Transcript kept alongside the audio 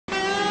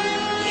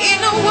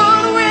a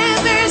world where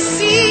there's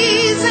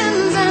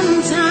seasons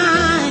and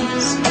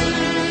times,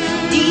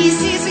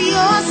 this is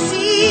your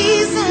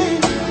season.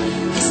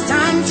 It's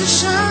time to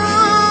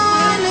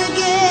shine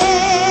again.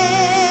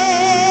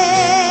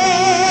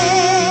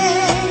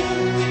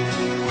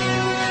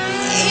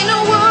 In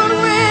a world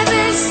where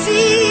there's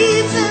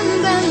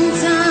seasons and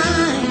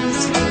times,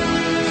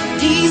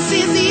 this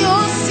is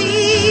your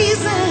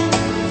season.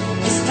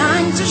 It's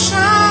time to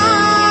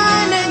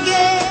shine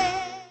again.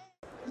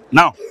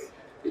 Now,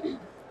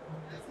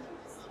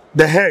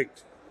 the head.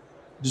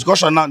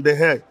 Discussion now, the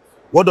head.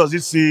 What does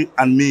it say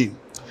and mean?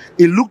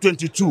 In Luke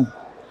 22,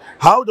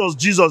 how does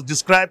Jesus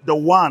describe the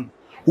one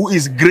who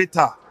is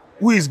greater,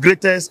 who is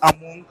greatest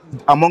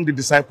among the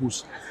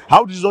disciples?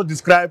 How does Jesus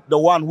describe the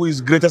one who is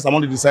greatest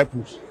among the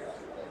disciples?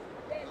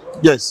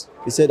 Yes.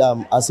 He said,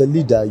 as a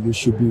leader, you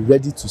should be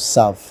ready to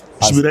serve.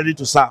 You should be ready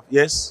to serve,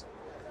 yes.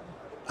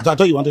 I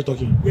thought you wanted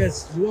talking.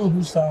 Yes, the one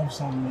who serves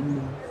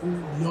the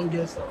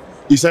youngest.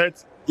 He said,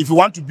 if you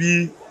want to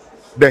be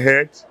the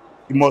head,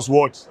 you must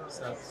what?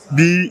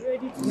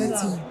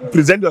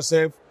 Present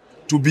yourself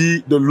to be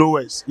the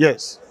lowest.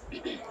 Yes.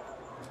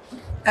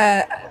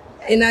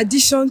 In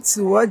addition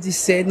to what he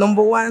said,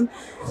 number one,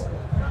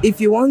 if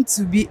you want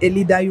to be a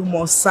leader, you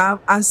must serve.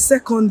 And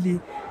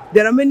secondly,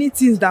 there are many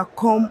things that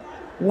come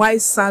while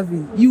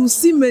serving. You will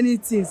see many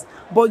things,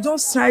 but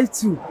just try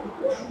to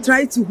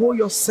hold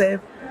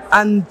yourself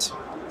and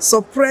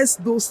suppress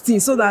those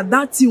things so that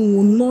that thing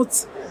will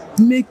not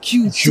make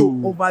you to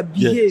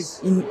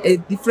overbehave in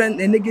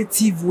a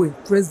negative way.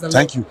 Praise the Lord.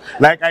 Thank you.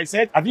 Like I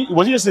said, I think it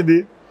was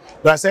yesterday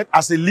that I said,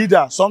 as a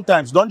leader,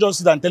 sometimes don't just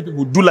sit and tell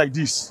people do like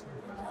this.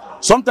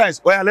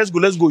 Sometimes, well, let's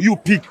go. You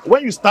pick.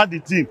 When you start the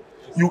team,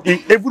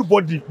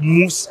 everybody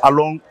moves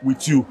along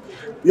with you.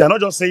 You are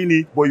not just saying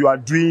it, but you are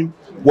doing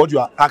what you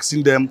are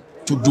asking them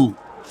to do.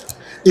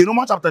 In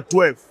Romans chapter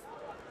 12,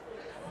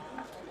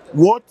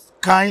 what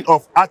kind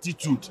of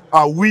attitude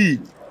are we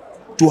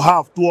to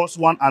have towards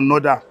one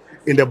another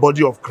in the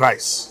body of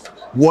Christ?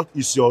 What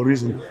is your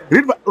reason?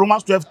 Read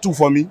Romans 12:2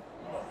 for me.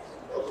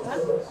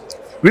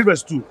 Read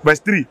verse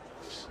 3.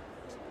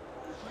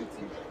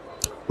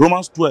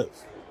 Romans 12.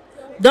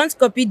 Don't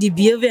copy the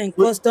behavior and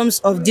customs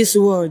of this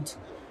world,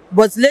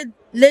 but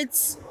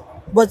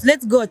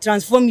let God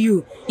transform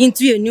you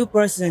into a new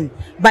person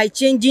by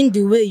changing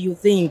the way you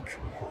think.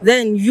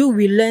 Then you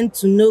will learn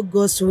to know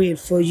God's will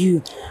for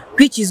you,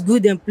 which is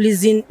good and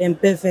pleasing and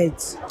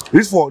perfect.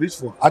 Read 4.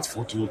 Add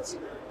 4 to it.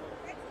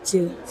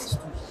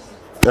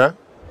 Yeah?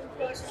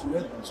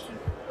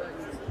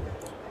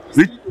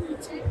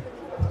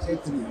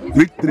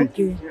 Read 3.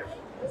 Okay.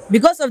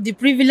 Because of the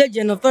privilege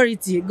and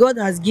authority God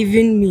has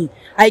given me,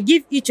 I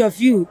give each of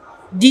you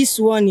this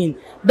warning.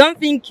 Don't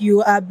think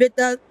you are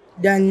better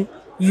than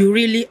you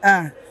really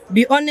are.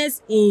 Be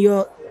honest in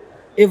your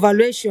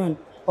evaluation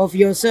of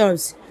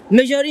yourselves,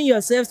 measuring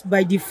yourselves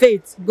by the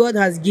faith God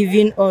has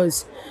given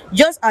us.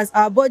 Just as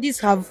our bodies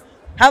have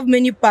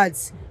many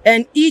parts,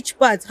 and each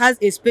part has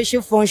a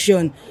special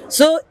function,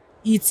 so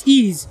it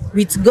is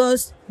with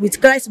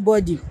Christ's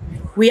body.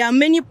 We are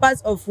many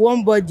parts of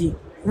one body.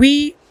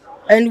 We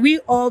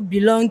all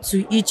belong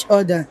to each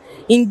other.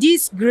 In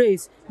this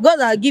grace, God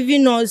has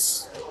given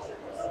us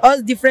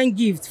different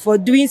gifts for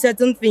doing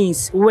certain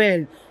things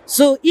well.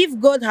 So if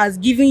God has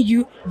given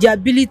you the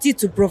ability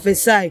to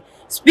prophesy,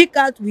 speak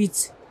out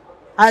with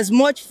as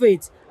much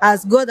faith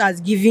as God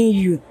has given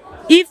you.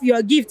 If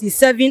your gift is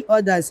serving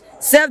others,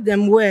 serve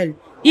them well.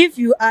 If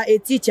you are a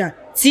teacher,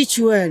 teach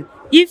well.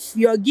 If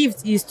your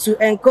gift is to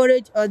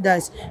encourage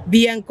others,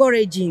 be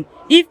encouraging.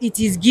 If it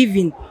is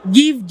giving,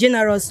 give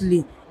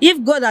generously.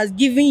 If God has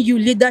given you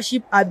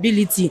leadership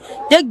ability,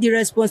 take the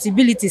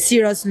responsibility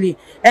seriously.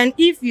 And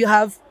if you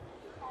have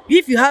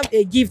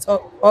a gift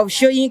of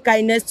showing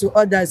kindness to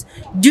others,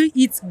 do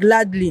it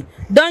gladly.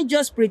 Don't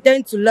just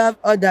pretend to love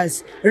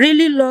others.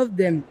 Really love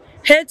them.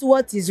 Hate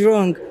what is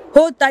wrong.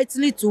 Hold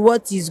tightly to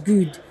what is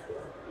good.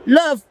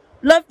 Love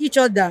each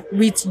other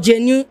with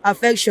genuine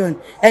affection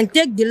and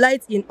take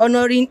delight in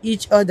honoring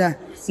each other.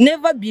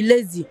 Never be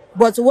lazy,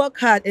 but work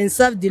hard and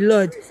serve the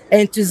Lord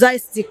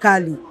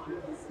enthusiastically.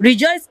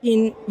 Rejoice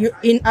in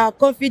our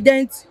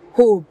confident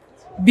hope.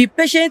 Be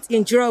patient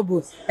in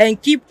trouble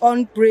and keep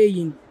on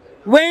praying.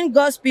 When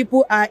God's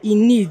people are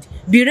in need,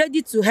 be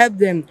ready to help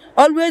them.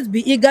 Always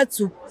be eager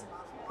to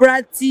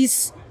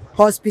practice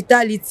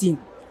hospitality.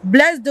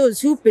 Bless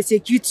those who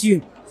persecute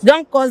you.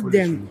 Don't curse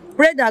them.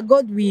 Pray that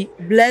God will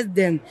bless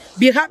them.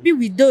 Be happy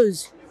with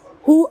those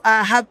who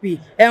are happy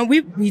and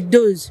weep with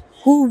those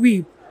who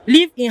weep.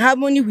 Live in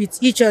harmony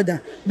with each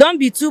other. Don't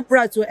be too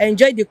proud to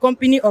enjoy the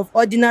company of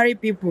ordinary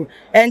people,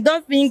 and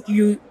don't think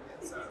you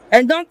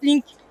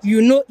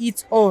know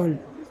it all.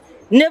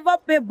 Never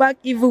pay back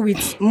evil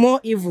with more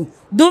evil.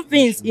 Do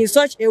things in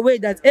such a way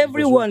that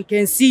everyone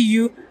can see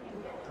you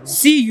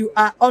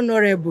are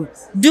honorable.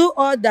 Do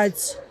all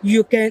that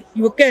you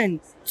can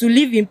to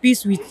live in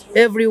peace with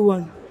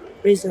everyone.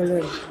 Praise the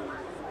Lord.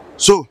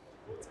 So,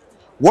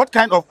 what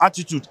kind of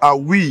attitude are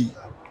we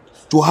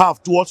to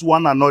have towards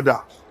one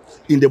another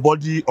in the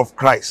body of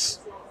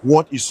Christ?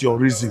 What is your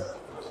reason?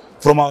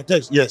 From our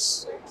text,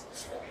 yes.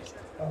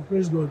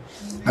 Praise God.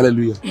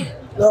 Hallelujah.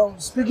 Now,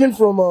 speaking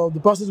from the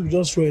passage we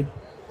just read,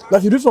 now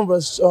if you read from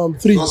verse 3,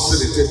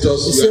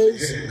 it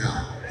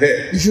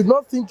says, you should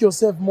not think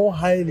yourself more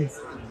highly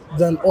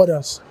than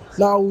others.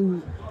 Now,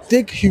 we'll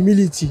take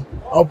humility.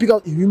 I'll pick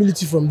out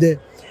humility from there.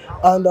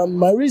 And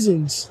my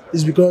reasons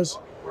is because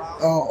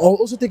I'll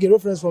also take a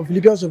reference from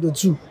Philippians chapter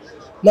 2.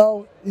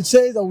 Now, it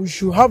says that we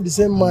should have the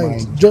same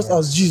mind, just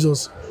as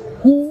Jesus,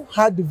 who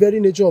had the very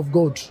nature of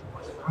God,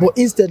 but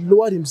instead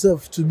lowered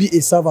himself to be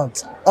a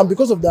servant. And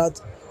because of that,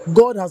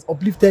 God has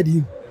uplifted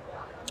him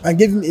and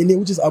gave him a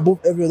name which is above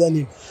every other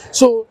name.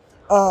 So,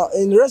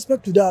 in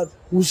respect to that,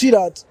 we'll see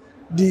that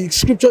the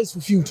scripture is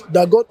fulfilled,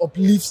 that God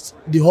uplifts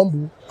the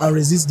humble and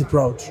resists the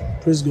proud.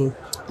 Praise God.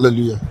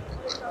 Hallelujah.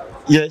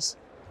 Yes.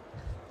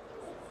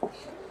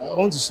 I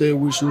want to say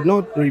we should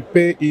not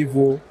repay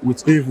evil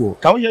with evil.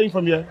 Can we hear you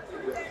from here?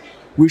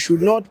 We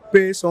should not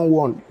pay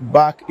someone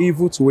back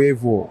evil to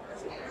evil.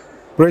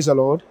 Praise the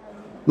Lord.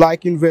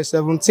 Like in verse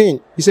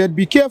 17, he said,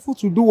 be careful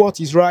to do what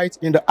is right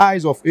in the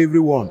eyes of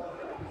everyone.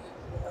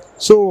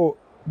 So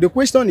the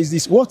question is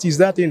this, what is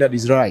that thing that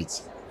is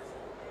right?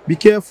 Be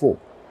careful.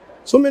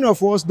 So many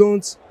of us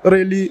don't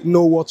really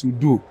know what to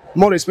do,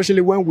 more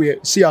especially when we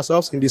see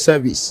ourselves in the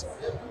service.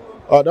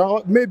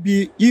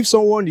 Maybe if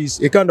someone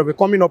is a kind of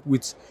coming up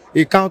with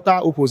a counter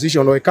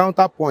opposition or a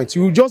counterpoint,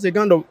 you just a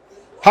kind of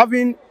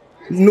having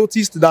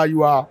noticed that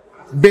you are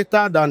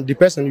better than the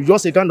person, you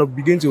just a kind of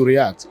begin to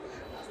react.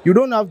 You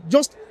don't have,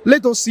 just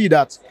let us see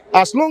that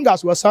as long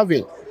as we are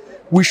serving,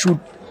 we should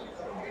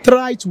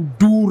try to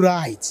do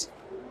right,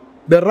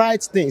 the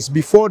right things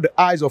before the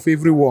eyes of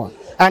everyone,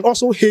 and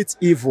also hate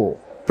evil.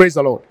 Praise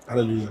the Lord.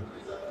 Hallelujah.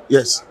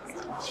 Yes.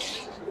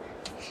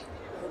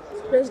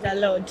 Praise the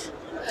Lord.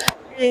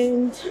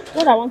 And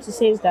what I want to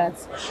say is that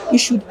you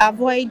should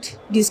avoid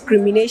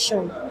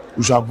discrimination.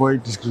 We should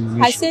avoid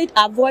discrimination. I said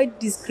avoid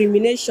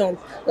discrimination,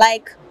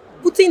 like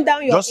putting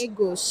down your just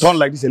egos. Turn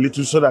like this a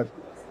little so that,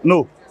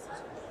 no,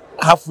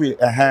 halfway,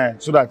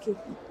 so that. Okay.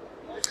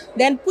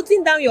 Then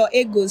putting down your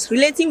egos,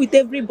 relating with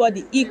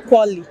everybody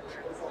equally.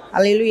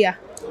 Hallelujah.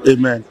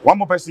 Amen. One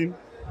more person.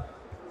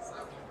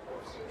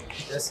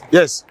 Yes.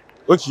 Yes.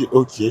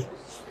 Okay.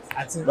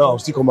 I think no, I'll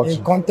still come back to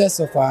in context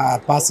of our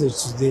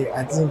passage today,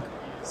 I think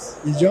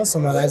it just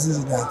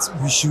summarizes that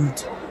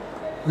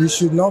we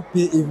should not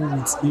pay evil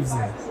with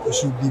evil. We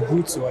should be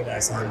good to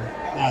others, and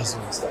that's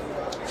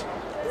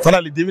what.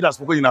 Finally, David has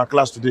spoken in our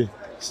class today.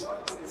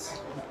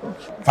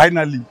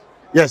 Finally.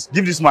 Yes,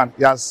 give this man.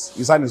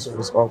 He signed his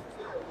up.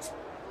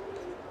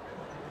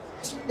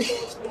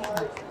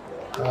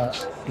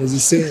 There's a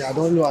saying, I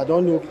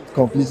don't know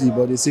completely,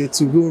 but they say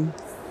to whom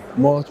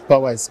more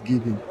power is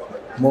given,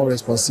 more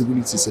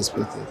responsibility is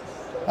expected.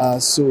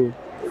 So,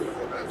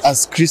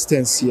 as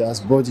Christians here, as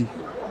body,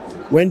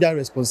 when that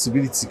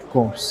responsibility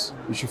comes,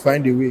 we should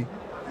find a way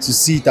to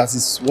see it as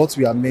is what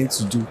we are meant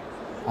to do,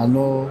 and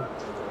not,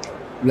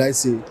 will I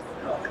say,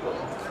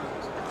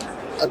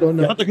 I don't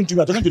know. You're not talking to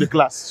me, I'm talking to the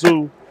class.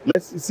 So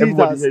let's see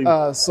it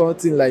as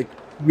something like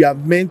we are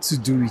meant to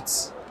do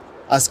it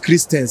as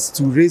Christians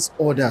to raise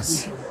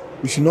others.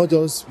 We should not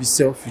just be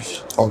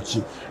selfish.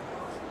 Okay.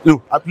 No,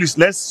 please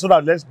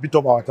let's beat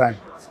up our time.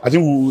 I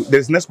think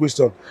there's next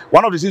question.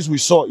 One of the things we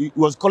saw, it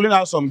was calling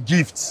out some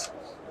gifts,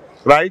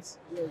 right?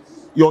 Yes.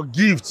 Your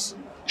gifts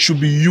should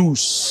be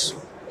used.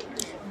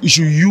 You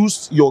should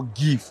use your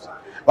gift.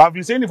 But I've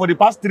been saying it for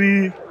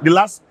the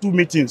last 2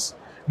 meetings.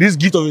 This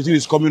gift of a thing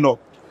is coming up.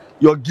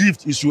 Your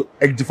gift is to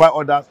edify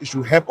others, it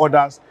should help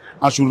others,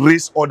 and should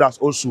raise others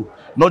also,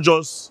 not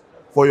just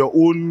for your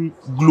own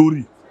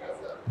glory.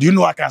 Do you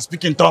know I can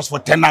speak in tongues for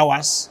 10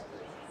 hours?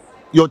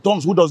 Your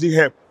tongues, who does it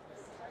help?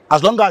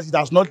 As long as it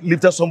has not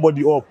lifted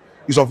somebody up,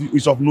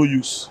 it's of no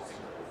use.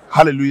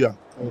 Hallelujah.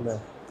 Amen.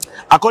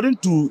 According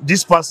to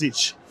this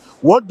passage,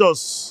 what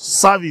does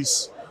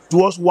service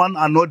towards one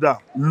another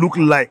look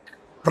like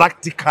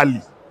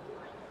practically?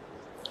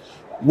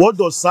 What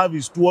does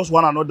service towards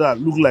one another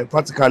look like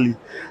practically?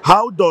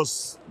 How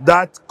does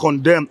that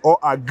condemn or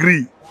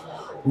agree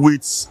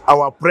with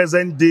our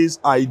present day's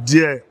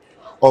idea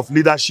of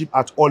leadership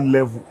at all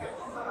levels?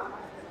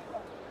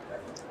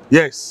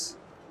 Yes.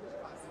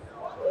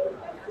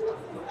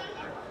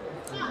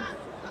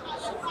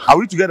 Are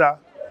we together?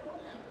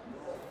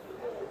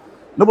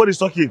 Nobody's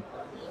talking.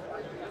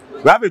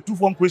 We have a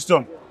 2-form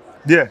question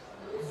there.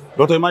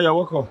 Dr. Emma, you're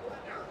welcome.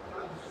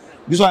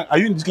 This one, are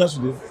you in this class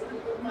today?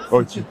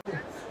 Okay.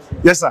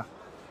 Yes, sir.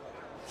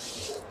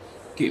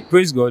 Okay,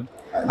 praise God.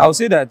 I'll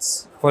say that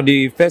for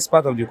the first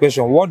part of the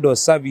question, what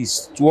does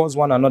service towards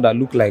one another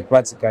look like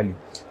practically?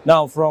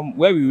 Now, from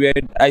where we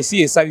read, I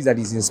see a service that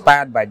is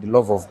inspired by the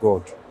love of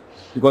God.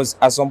 Because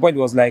at some point it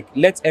was like,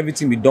 let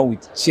everything be done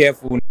with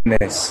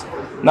cheerfulness.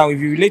 Now, if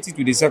you relate it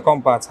to the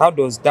second part, how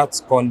does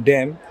that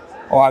condemn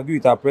or agree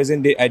with our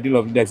present day ideal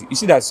of leadership? You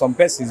see that some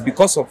persons,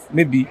 because of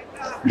maybe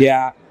they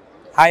are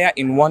higher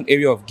in one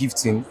area of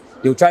gifting,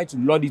 they'll try to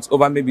lord it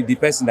over maybe the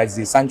person that is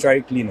a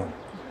sanctuary cleaner.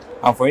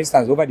 And for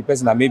instance, over the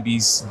person that maybe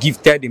is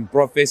gifted in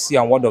prophecy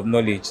and word of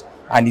knowledge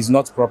and is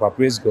not proper.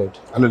 Praise God.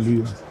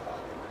 Hallelujah.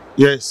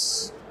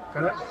 Yes.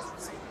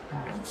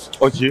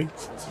 Okay.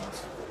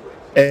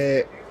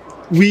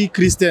 We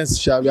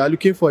Christians, we are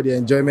looking for the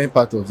enjoyment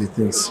part of the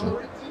things.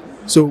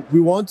 So we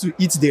want to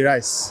eat the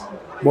rice,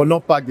 but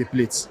not pack the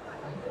plate.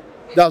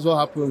 That's what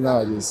happens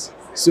nowadays.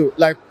 So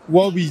like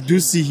what we do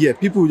see here,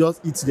 people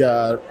just eat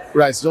their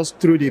rice, just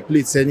throw the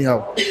plates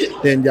anyhow.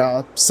 Then there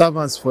are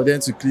servants for them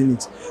to clean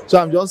it. So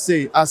I'm just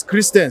saying, as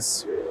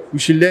Christians, we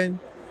should learn,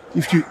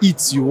 if you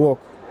eat, you walk.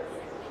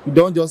 You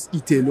don't just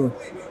eat alone.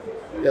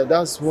 Yeah,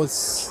 that's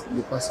what's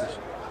the passage.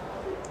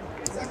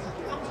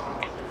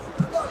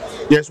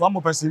 Yes, one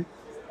more person.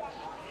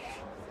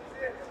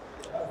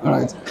 All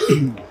right.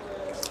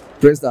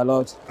 Praise the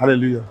Lord.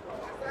 Hallelujah.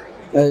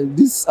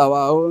 This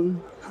our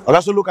own.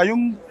 Okay, so look, can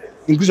you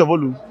increase your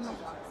volume?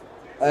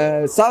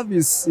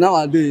 Service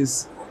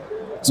nowadays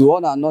to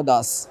one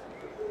another's.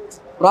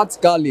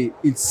 Practically,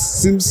 it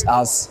seems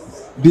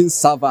as being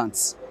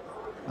servants,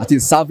 that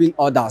is serving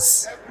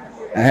others,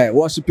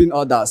 worshiping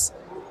others.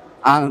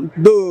 And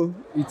though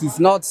it is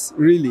not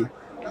really,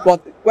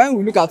 but when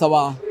we look at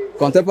our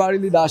contemporary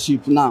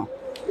leadership now,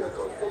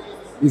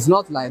 it's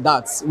not like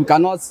that. We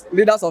cannot,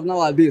 leaders of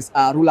nowadays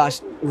are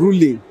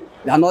ruling,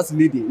 they are not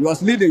leading. You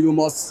must leading, you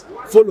must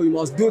follow, you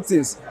must do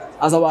things.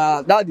 As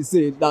our daddy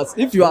said, that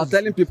if you are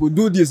telling people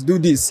do this,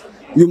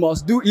 you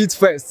must do it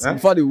first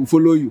before they will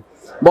follow you.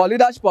 But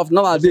leadership of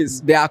nowadays,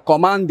 they are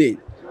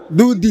commanding,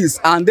 do this,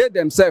 and they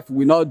themselves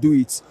will not do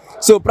it.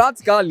 So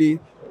practically,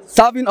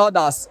 serving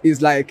others is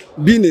like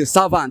being a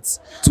servant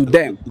to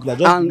them.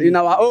 And in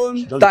our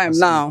own time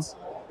now,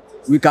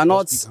 we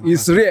cannot,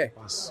 it's rare.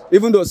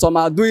 Even though some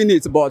are doing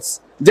it, but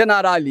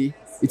generally,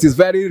 it is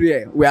very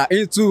rare. We are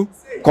into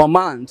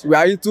command, we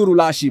are into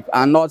rulership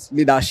and not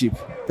leadership.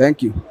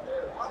 Thank you.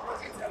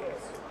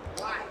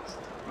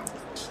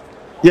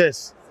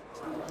 Yes.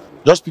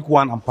 Just pick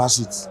one and pass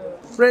it.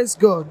 Praise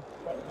God.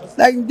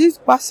 Like in this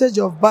passage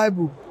of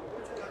Bible,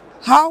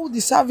 how the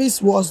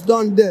service was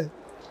done there,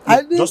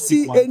 I didn't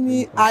see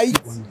any height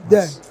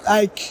there.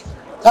 Like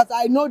that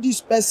I know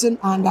this person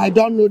and I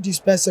don't know this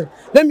person.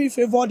 Let me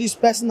favor this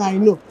person I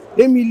know.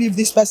 Let me leave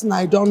this person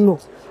I don't know.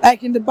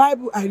 Like in the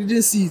Bible, I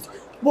didn't see it.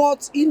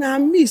 But in our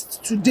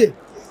midst today,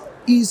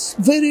 is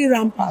very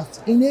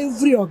rampant in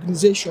every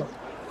organization.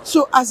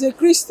 So as a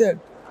Christian,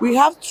 we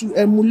have to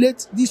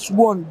emulate this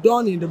one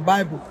done in the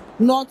Bible.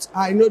 Not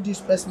I know this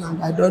person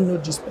and I don't know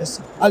this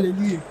person.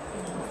 Hallelujah.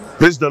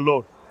 Praise the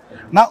Lord.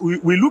 Now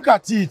we look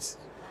at it.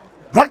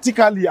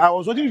 Practically, I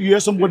was waiting to hear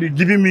somebody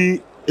giving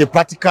me a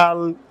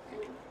practical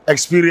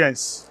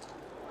experience.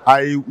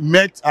 I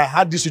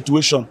had this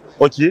situation.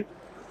 Okay.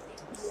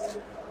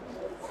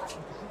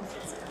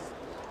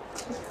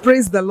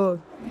 Praise the Lord.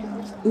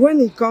 When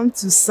it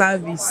comes to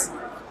service,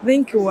 I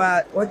think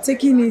we're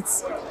taking it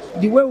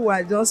the way we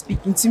are just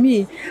speaking. To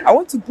me, I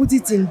want to put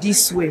it in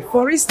this way.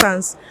 For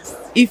instance,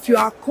 if you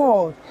are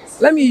called,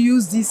 let me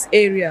use this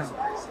area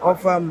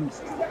of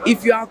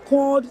if you are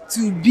called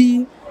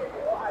to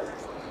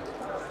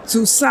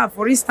serve,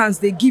 for instance,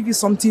 they give you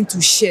something to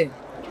share.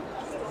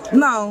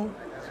 Now,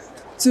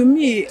 to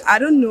me, I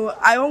don't know,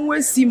 I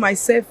always see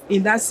myself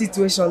in that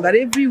situation, that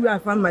everywhere I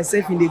find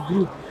myself in the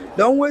group,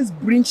 they always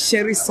bring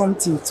sharing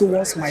something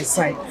towards my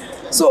side.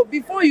 So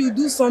before you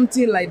do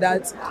something like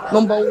that,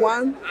 number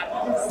one,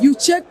 you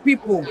check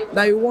people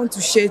that you want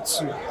to share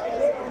to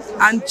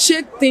and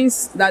check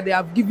things that they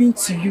have given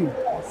to you.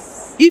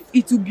 If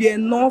it will be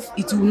enough,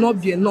 it will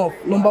not be enough.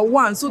 Number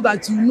one, so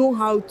that you know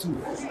how to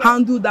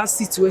handle that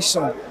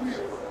situation.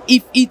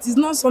 If it is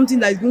not something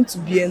that is going to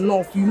be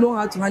enough, you know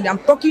how to handle. I'm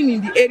talking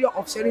in the area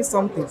of sharing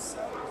something.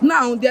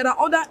 Now, there are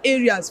other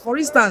areas. For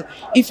instance,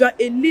 if you are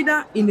a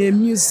leader in a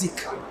music,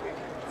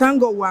 thank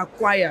God we are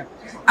choir,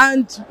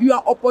 and you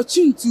are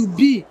opportune to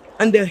be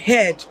on the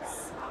head,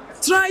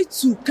 try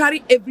to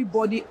carry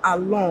everybody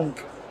along.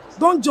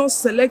 Don't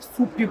just select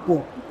few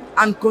people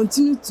and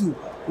continue to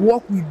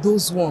work with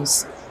those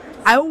ones.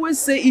 I always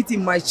say it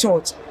in my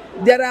church.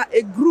 There are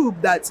a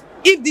group that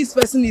if this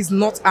person is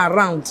not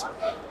around,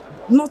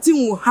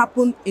 nothing will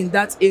happen in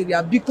that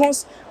area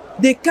because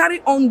they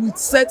carry on with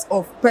set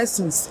of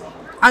persons.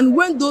 And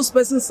when those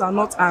persons are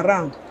not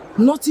around,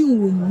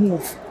 nothing will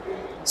move.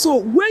 So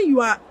when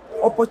you are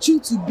opportune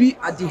to be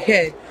at the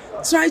head,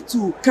 try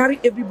to carry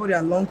everybody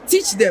along,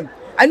 teach them.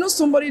 I know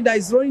somebody that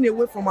is running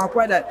away from her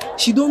choir that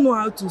she don't know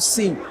how to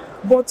sing,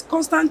 but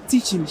constant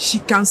teaching, she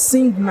can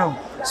sing now.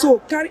 So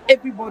carry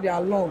everybody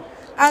along.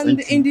 And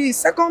in the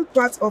second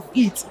part of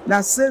it,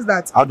 that says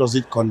that how does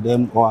it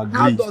condemn or agree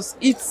how does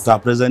it to our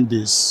present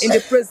days? In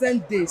the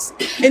present days,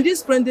 in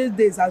these present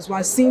days, as we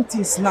are seeing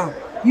things now,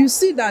 you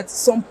see that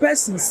some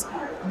persons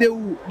they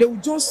will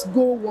just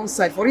go one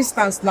side. For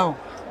instance, now,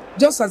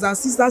 just as our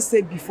sister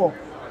said before,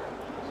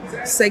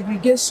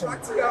 segregation.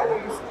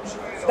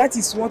 That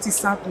is what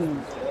is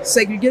happening.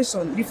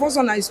 Segregation. The first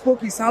one I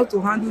spoke is how to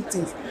handle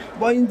things.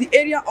 But in the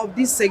area of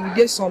this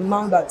segregation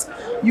now, that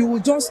you will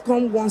just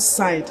come one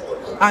side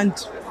and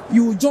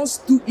you will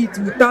just do it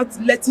without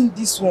letting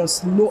these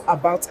ones know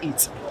about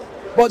it.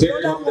 But the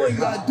other one,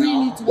 you are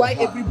doing it while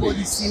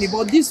everybody's seeing it.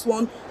 But this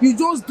one, you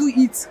just do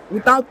it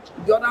without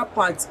the other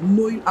part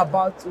knowing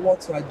about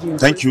what you are doing.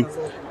 Thank you.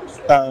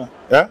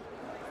 Yeah?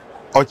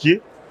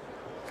 Okay.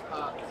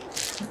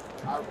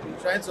 I've been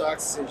trying to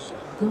ask Session.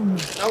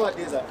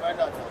 Nowadays, I find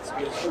out that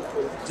we are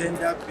so-called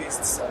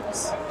gender-based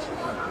service.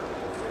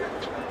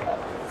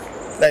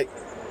 Like,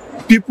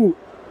 people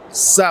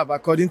serve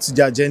according to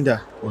their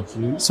gender.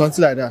 Okay.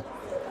 Something like that.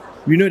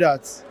 We know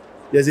that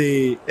there's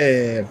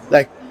a,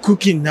 like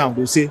cooking now,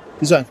 they'll say,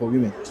 this one for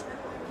women.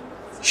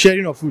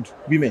 Sharing of food,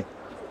 women.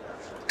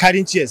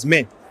 Carrying chairs,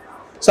 men.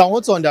 So I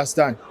want to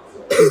understand,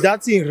 is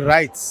that thing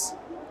right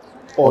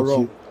or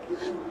wrong?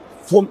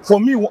 For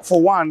me,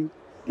 for one,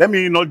 let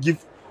me not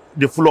give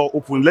the floor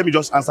open. Let me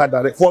just answer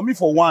direct. For me,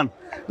 for one,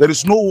 there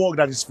is no work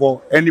that is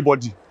for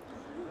anybody.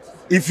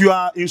 If you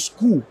are in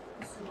school,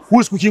 who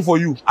is cooking for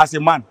you as a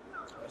man?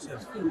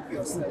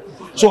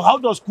 So how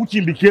does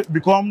cooking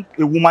become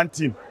a woman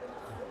thing?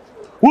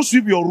 Who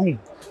sweep your room?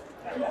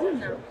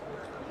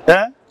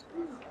 Eh?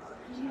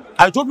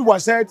 I told people, I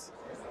said,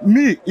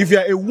 me, if you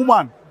are a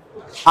woman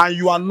and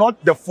you are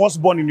not the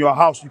firstborn in your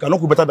house, you cannot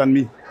cook better than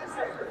me.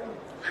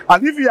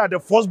 And if you are the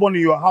firstborn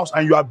in your house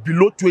and you are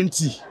below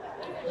 20,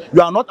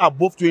 you are not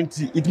above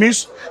 20, it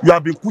means you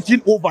have been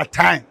cooking over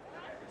time.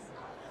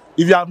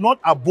 If you are not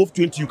above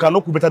 20, you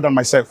cannot cook better than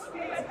myself.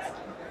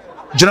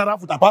 General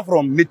food, apart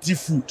from native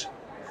food.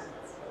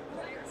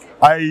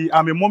 I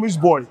am a mommy's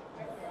boy,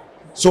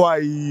 so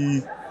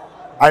I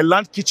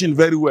learned kitchen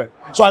very well.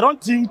 So I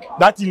don't think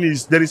that thing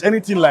is, there is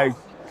anything like,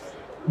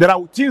 there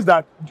are things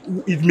that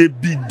it may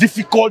be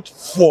difficult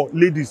for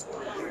ladies.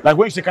 Like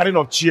when you say carrying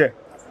of chair,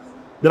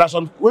 there are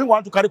some, when you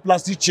want to carry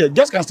plastic chair,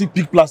 just can still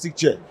pick plastic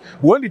chair.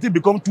 But when the thing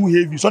becomes too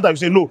heavy,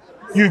 sometimes you say, no,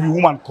 you be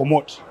woman, come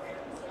out.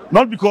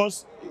 Not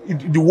because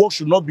the work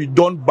should not be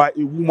done by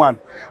a woman,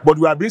 but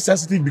we are being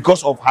sensitive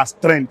because of her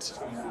strength.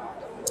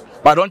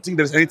 But I don't think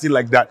there's anything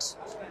like that.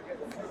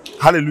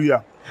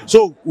 Hallelujah.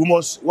 So we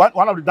must, one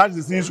of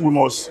the things we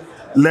must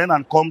learn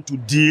and come to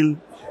deal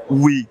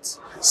with.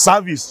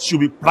 Service should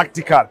be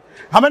practical.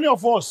 How many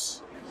of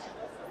us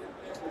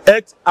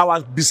ate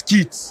our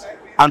biscuits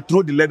and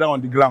throw the leather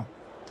on the ground?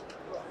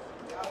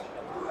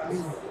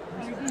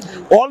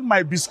 All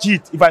my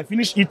biscuits, if I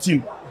finish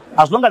eating,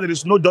 as long as there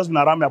is no dustbin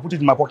around me, I put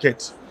it in my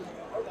pocket.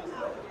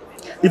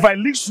 If I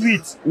lick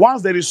sweet,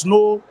 once there is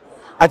no,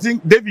 I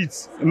think David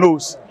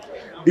knows,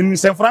 in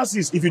St.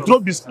 Francis, if you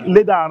throw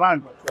leather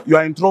around, you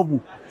are in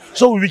trouble.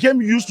 So we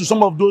became used to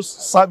some of those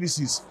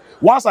services.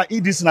 Once I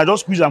eat this, and I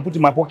just squeeze and put it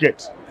in my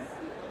pocket.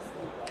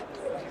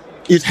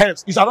 It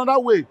helps. It's another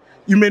way.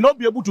 You may not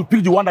be able to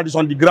pick the one that is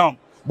on the ground,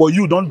 but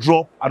you don't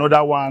drop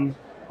another one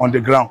on the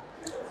ground.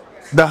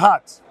 The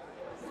heart.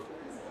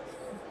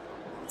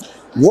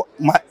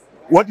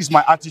 What is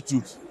my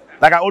attitude?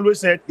 Like I always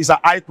said, it's an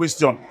I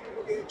question.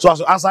 So as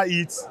to answer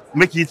it,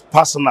 make it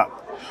personal.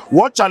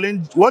 What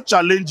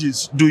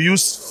challenges do you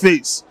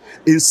face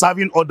in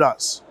serving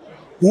others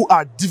who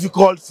are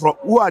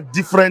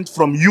different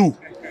from you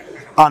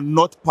and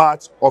not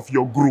part of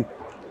your group?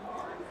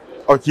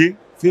 Okay,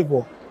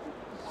 Favor.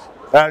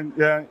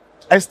 And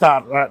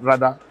Esther,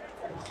 rather.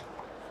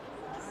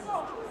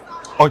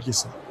 Okay,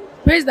 sir.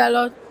 Praise the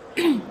Lord.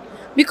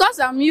 Because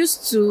I'm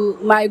used to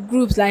my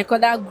groups like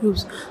other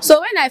groups. So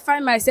when I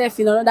find myself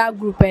in another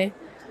group, I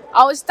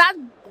will start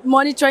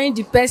monitoring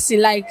the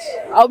person. Like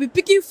I'll be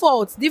picking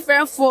faults,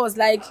 different faults.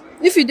 Like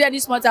if you do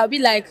this much, I'll be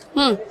like,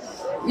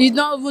 you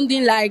don't even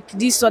think like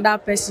this other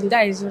person.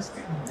 That is just.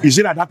 Is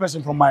it that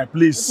person from my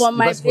place? From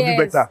my place.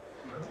 Do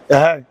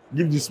better.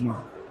 Give this man.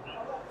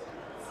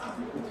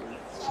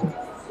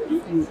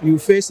 You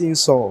face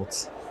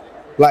insults.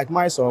 Like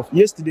myself,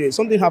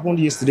 something happened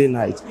yesterday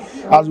night.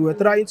 As we were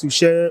trying to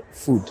share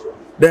food,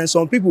 then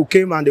some people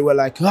came and they were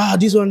like,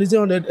 this one.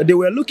 They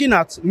were looking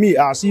at me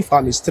as if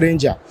I'm a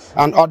stranger.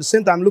 And at the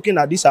same time, looking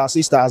at this our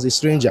sister as a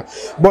stranger.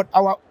 But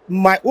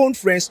my own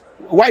friends,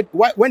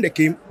 when they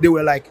came, they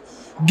were like,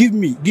 give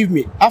me.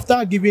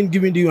 After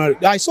giving,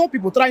 I saw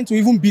people trying to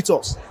even beat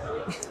us.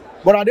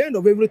 But at the end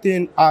of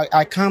everything,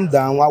 I calmed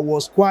down. I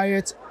was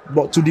quiet.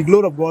 But to the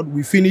glory of God,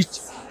 we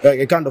finished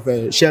a kind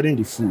of sharing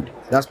the food.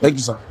 Thank you,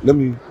 sir. Let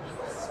me.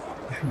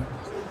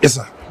 Yes,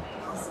 sir.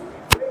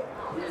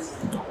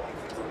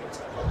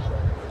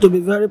 To be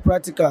very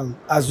practical,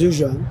 as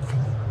usual,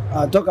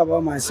 I'll talk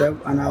about myself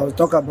and I'll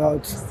talk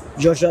about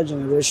Joshua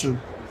generation.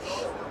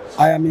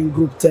 I am in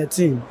group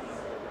 13.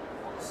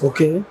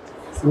 Okay?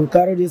 We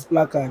carry this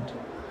placard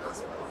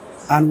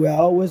and we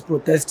are always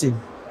protesting.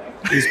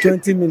 It's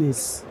 20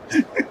 minutes.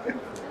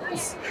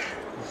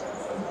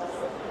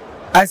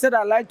 I said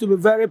I like to be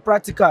very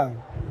practical.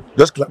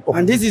 Just clap up.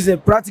 And this is a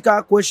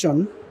practical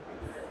question.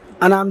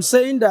 And I'm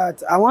saying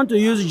that I want to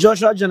use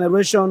Joshua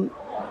generation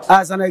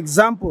as an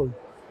example.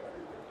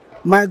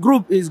 My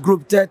group is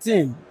group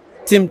 13,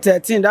 team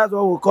 13, that's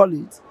what we call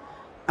it.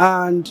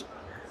 And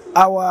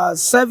our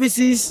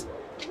services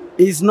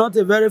is not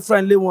a very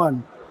friendly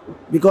one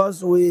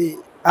because we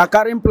are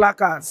carrying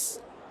placards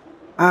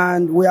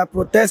and we are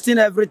protesting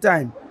every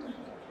time.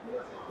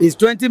 It's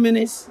 20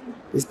 minutes,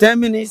 it's 10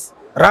 minutes,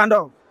 round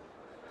up.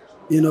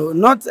 You know,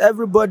 not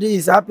everybody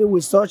is happy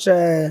with such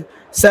a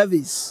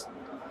service.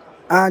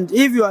 And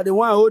if you are the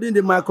one holding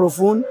the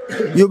microphone,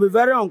 you'll be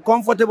very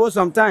uncomfortable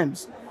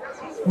sometimes.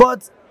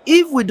 But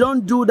if we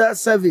don't do that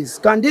service,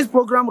 can this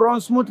program run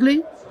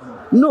smoothly?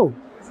 No.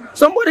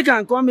 Somebody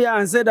can come here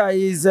and say that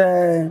he's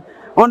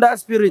under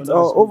spirit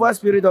or over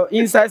spirit or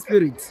inside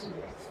spirit,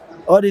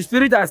 or the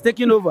spirit has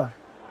taken over.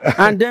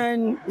 And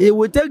then it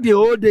will take the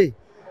whole day,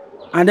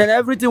 and then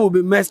everything will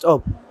be messed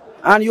up.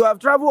 And you have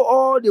traveled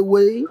all the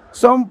way,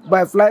 some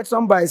by flight,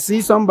 some by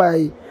sea, some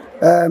by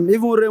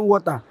even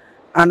rainwater,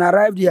 and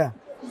arrived here.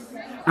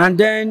 And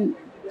then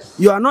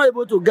you are not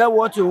able to get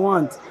what you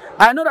want.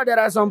 I know that there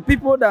are some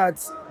people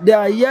that they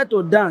are here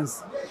to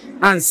dance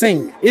and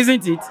sing,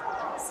 isn't it?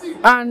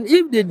 And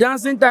if the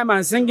dancing time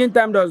and singing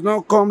time does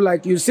not come,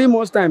 like you see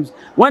most times,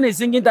 when it's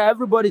singing time,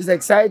 everybody is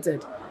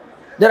excited.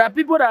 There are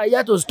people that are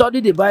here to study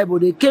the Bible.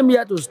 They came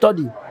here to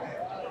study.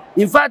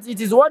 In fact, it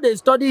is what they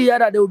study here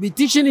that they will be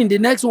teaching in the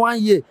next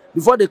 1 year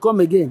before they come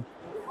again.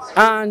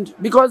 And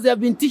because they have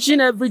been teaching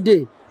every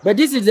day, but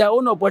this is their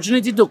own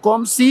opportunity to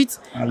come sit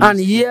and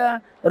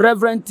hear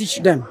Reverend teach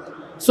them.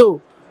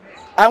 So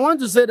I want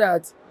to say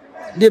that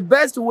the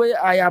best way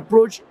I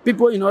approach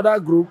people in other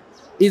group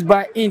is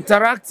by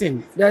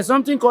interacting. There's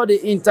something called the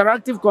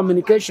interactive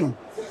communication.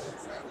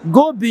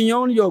 Go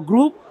beyond your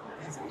group.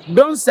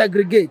 Don't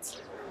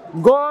segregate.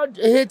 God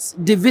hates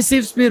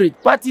divisive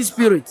spirit, party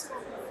spirit.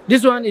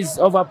 This one is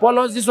of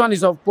Apollos, this one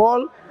is of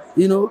Paul.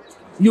 You know,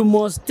 you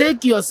must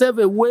take yourself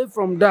away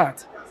from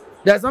that.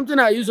 There's something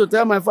I used to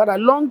tell my father a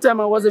long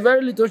time. I was a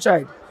very little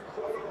child.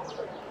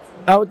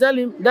 I would tell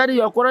him, Daddy,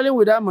 you're quarreling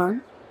with that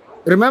man.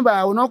 Remember,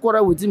 I will not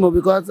quarrel with him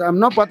because I'm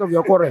not part of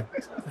your quarrel.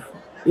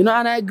 You know,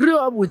 and I grew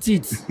up with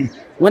it.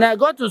 When I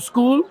got to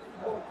school,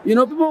 you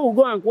know, people will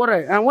go and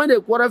quarrel. And when they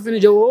quarrel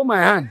finish, they will hold my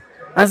hand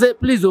and say,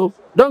 please, oh,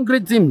 don't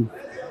greet him.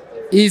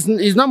 He's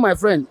not my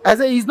friend. I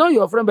say, he's not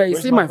your friend, but he's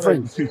still my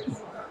friend.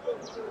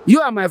 You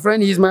are my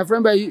friend, he's my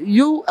friend, but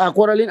you are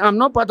quarreling. I'm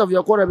not part of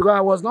your quarrel because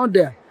I was not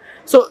there.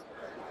 So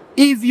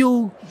if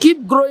you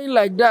keep growing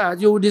like that,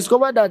 you will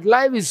discover that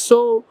life is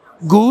so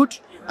good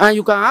and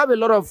you can have a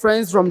lot of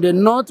friends from the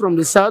north, from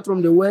the south,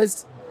 from the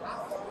west.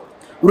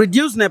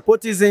 Reduce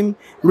nepotism,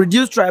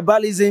 reduce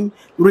tribalism,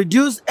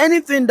 reduce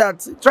anything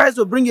that tries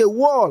to bring a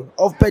wall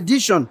of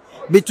perdition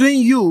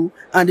between you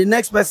and the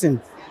next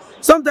person.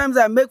 Sometimes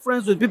I make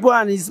friends with people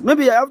and it's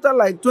maybe after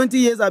like 20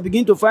 years I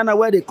begin to find out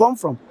where they come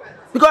from.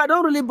 Because I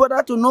don't really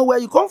bother to know where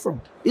you come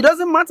from. It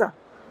doesn't matter.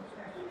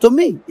 To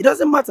me, it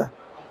doesn't matter.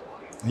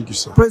 Thank you,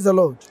 sir. Praise the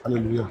Lord.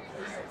 Hallelujah.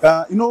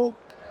 You know,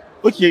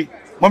 okay,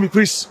 mommy,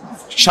 please,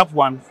 sharp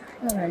one.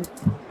 All right.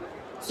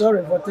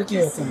 Sorry for taking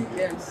your time.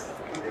 Yes.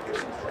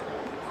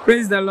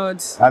 Praise the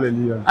Lord.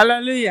 Hallelujah.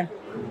 Hallelujah.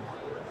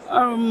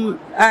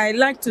 I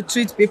like to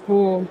treat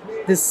people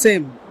the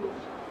same.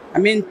 I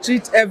mean,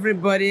 treat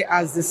everybody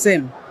as the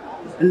same.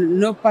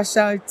 No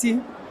partiality.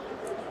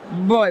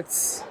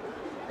 But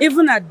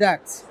even at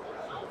that,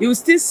 you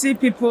still see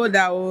people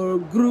that will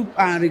group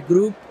and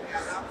regroup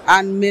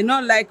and may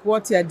not like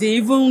what you're doing,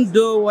 even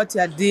though what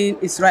you're doing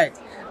is right.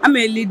 I'm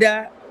a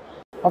leader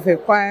of a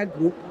choir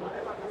group.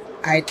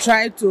 I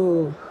try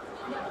to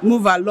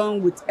move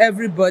along with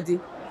everybody.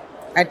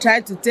 I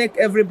try to take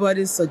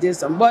everybody's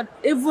suggestion. But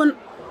even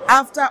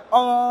after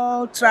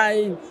all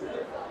trying,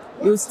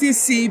 you still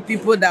see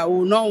people that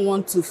will not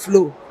want to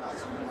flow.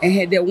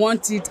 And they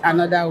want it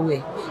another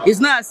way. It's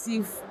not as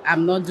if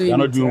I'm not doing it. You're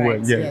not doing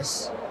right. Well,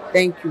 yes.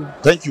 Thank you.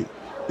 Thank you.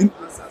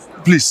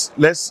 Please,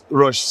 let's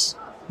rush.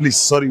 Please,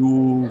 sorry.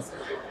 You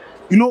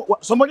know,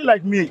 somebody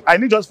like me, I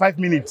need just 5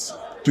 minutes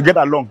to get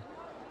along.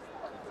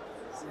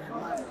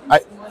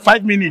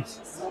 5 minutes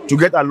to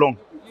get along.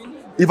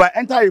 If I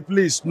enter a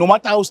place, no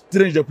matter how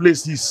strange the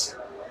place is,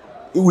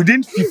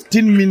 within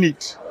 15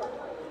 minutes,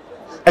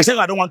 except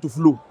I don't want to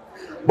flow,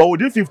 but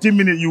within 15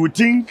 minutes, you would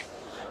think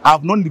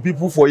I've known the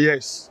people for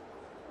years.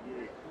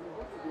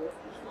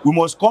 We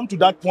must come to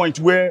that point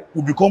where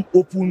we become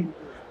open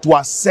to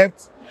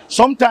accept.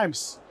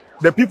 Sometimes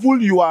the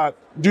people you are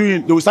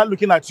doing, they will start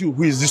looking at you.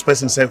 Who is this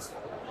person, self?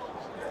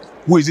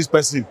 Who is this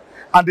person?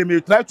 And they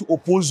may try to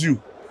oppose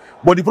you.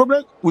 But the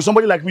problem with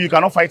somebody like me, you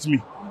cannot fight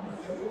me.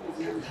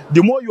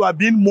 The more you are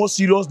being more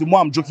serious, the more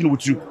I'm joking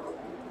with you.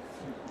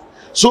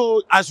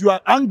 So as you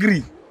are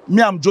angry,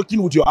 me, I'm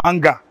joking with your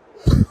anger.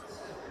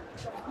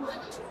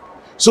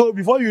 So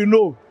before you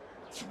know,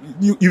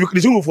 the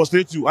thing will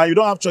frustrate you and you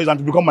don't have choice than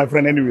to become my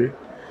friend anyway.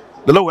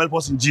 The Lord will help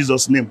us in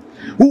Jesus' name.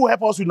 Who will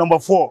help us with number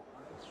 4?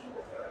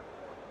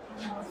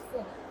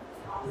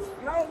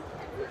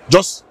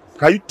 Just,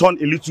 can you turn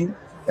a little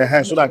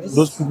so that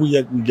those people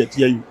here will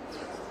hear you?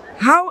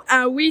 How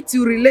are we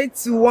to relate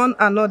to one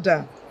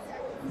another?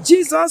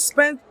 Jesus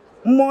spent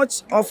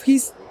much of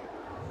his...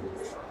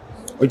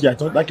 Okay, I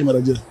thought that came out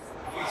of jail.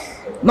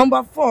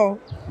 Number 4,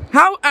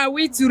 how are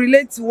we to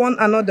relate to one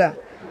another?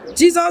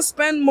 Jesus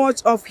spent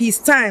much of his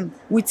time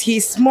with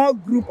his small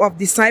group of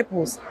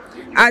disciples.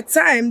 At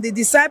times, the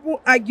disciples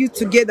argued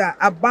together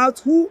about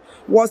who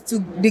was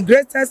the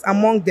greatest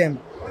among them,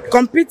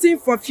 competing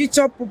for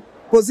future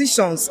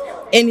positions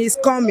in his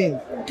coming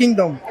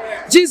kingdom.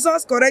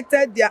 Jesus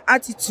corrected their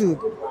attitude,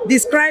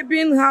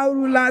 describing how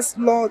rulers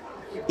lord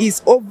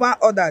is over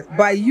others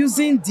by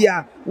using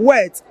their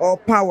wealth or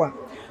power.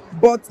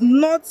 But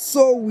not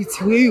so with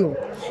you.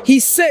 He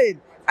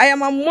said, I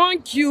am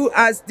among you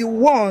as the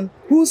one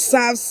who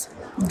serves.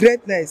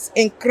 Greatness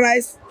in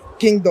Christ's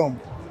kingdom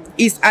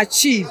is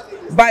achieved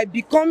by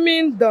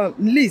becoming the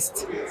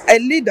least. A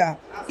leader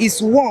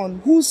is one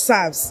who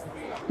serves.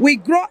 We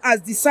grow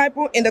as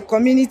disciples in the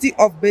community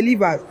of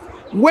believers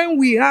when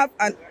we have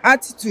an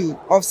attitude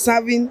of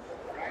serve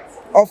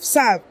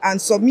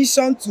and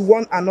submission to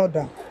one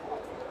another.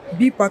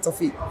 Be part of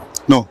it.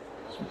 No.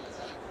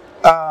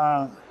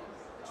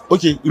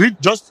 Okay,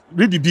 just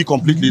read the B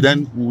completely,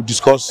 then we'll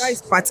discuss. That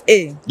is part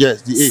A.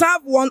 Yes, the A.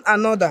 Serve one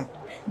another.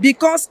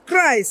 Because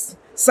Christ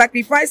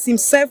sacrificed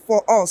himself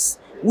for us,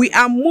 we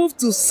are moved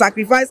to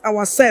sacrifice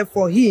ourselves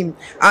for him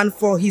and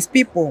for his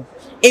people.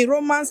 In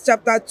Romans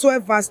chapter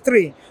 12 verse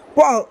 3,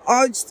 Paul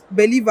urged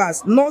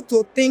believers not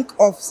to think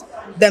of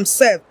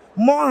themselves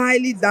more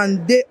highly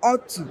than they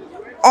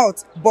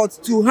ought, but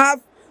to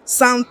have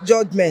sound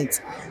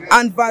judgment.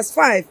 And verse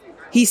 5,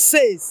 he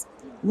says,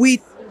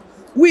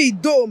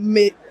 though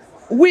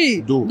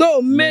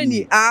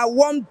many are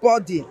one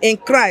body in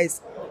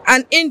Christ,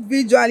 and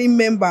individually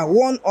member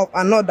one of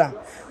another,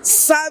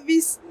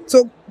 service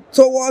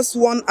towards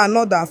one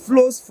another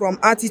flows from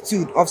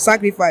attitude of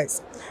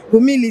sacrifice,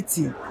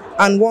 humility,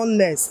 and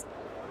oneness.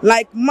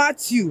 Like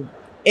Matthew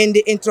in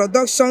the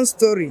introduction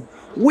story,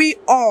 we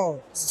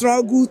all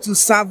struggle to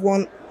serve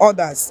one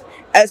others,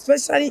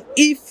 especially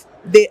if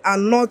they are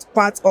not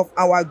part of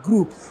our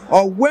group,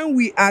 or when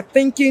we are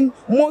thinking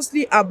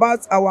mostly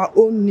about our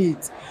own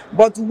needs.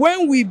 But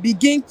when we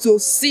begin to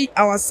see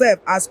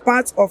ourselves as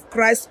part of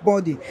Christ's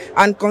body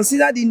and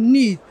consider the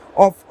need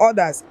of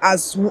others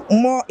as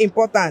more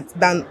important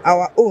than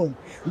our own,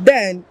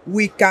 then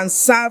we can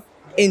serve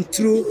in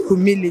true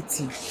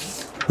humility.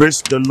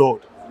 Praise the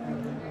Lord.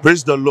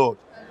 Praise the Lord.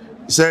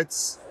 He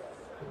says,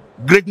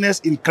 greatness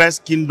in Christ's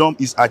kingdom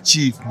is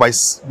achieved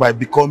by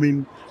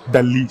becoming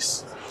the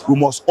least. We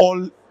must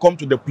all come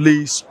to the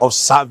place of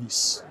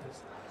service.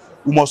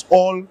 We must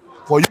all,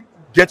 for you to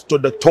get to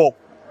the top.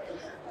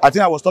 I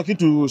think I was talking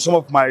to some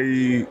of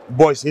my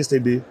boys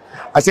yesterday.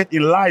 I said,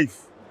 in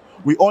life,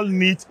 we all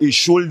need a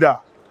shoulder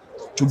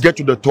to get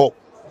to the top.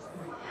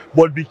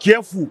 But be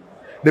careful,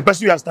 the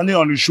person you are standing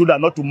on his shoulder,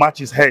 not to match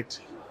his head.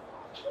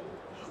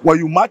 When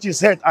you match his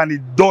head and he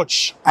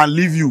dodge and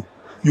leave you,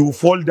 you will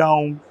fall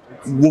down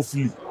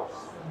woefully.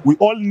 We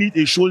all need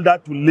a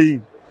shoulder to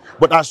lean.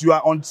 But as you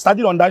are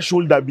standing on that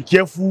shoulder, be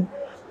careful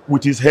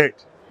with his head.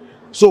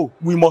 So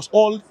we must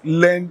all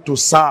learn to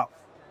serve.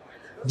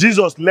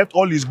 Jesus left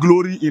all his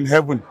glory in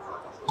heaven,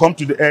 come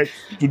to the earth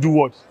to do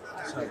what?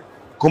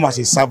 Come as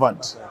a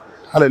servant.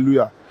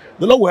 Hallelujah.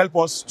 The Lord will help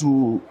us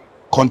to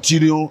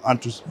continue and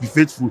to be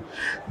faithful.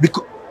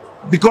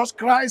 Because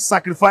Christ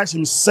sacrificed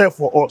himself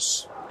for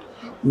us,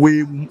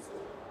 we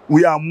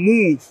are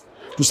moved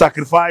to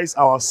sacrifice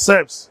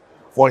ourselves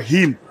for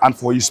him and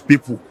for his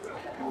people.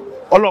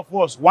 All of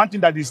us, one thing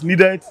that is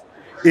needed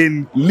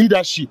in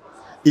leadership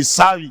is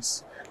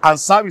service. And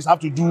service have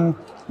to do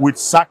with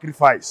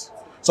sacrifice.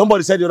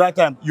 Somebody said the right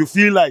time, you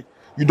feel like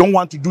you don't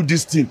want to do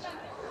this thing.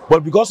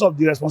 But because of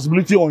the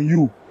responsibility on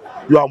you,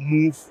 you are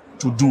moved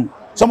to do.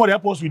 Somebody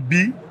help us with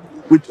B.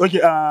 Okay,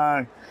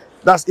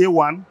 that's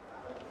A1.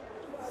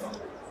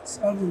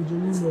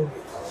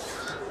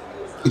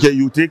 Okay,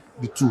 you take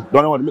the 2.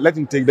 Don't know what, let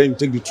him take, then you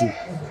take the 2.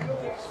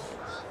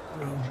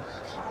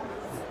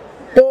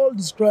 Paul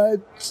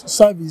described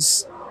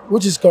service,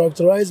 which is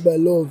characterized by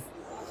love,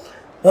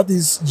 that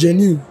is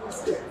genuine.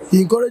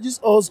 He encourages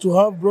us to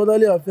have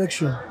brotherly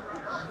affection,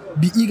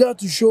 be eager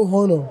to show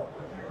honor,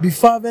 be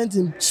fervent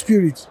in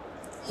spirit,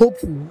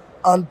 hopeful,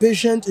 and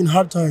patient in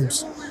hard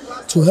times,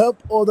 to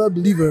help other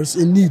believers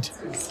in need,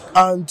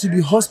 and to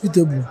be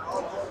hospitable.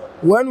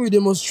 When we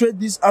demonstrate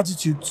this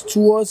attitude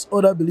towards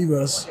other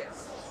believers,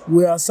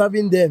 we are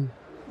serving them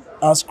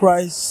as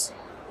Christ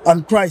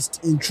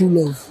in true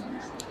love.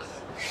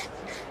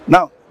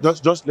 Now,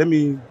 just let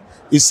me,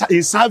 in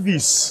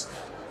service,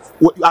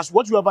 as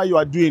whatever you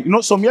are doing, you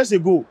know, some years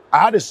ago, I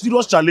had a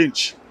serious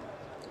challenge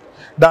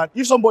that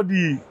if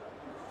somebody,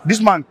 this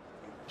man,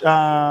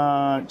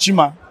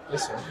 Chima,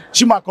 yes,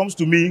 Chima comes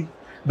to me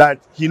that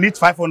he needs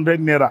 500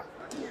 naira,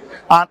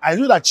 and I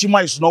know that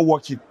Chima is not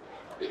working,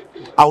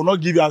 I will not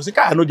give you. I will say,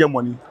 I don't get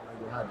money.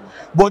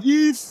 But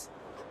if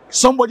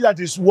somebody that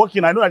is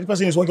working, I know that this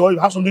person is working, or you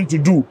have something to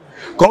do,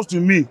 comes to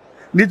me,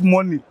 need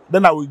money,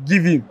 then I will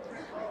give him.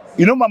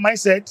 You know my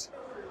mindset?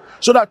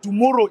 So that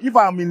tomorrow, if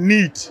I am in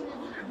need,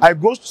 I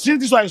go,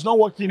 since this one is not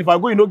working, if I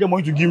go, you don't get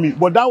money to give me.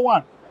 But that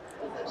one,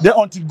 then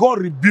until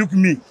God rebuked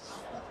me,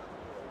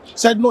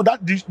 said, no,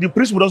 that the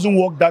principle doesn't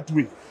work that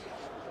way.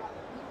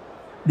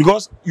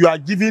 Because you are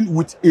giving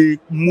with a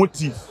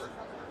motive.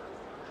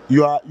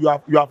 You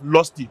have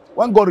lost it.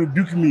 When God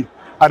rebuked me,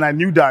 and I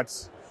knew that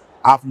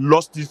I've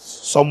lost it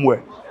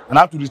somewhere, and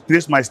I have to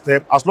retrace my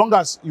step. As long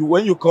as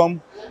when you come,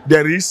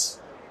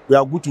 we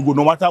are good to go,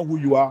 no matter who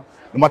you are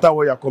no matter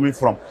where you're coming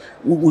from.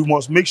 We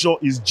must make sure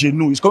it's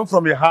genuine. It's coming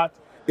from a heart,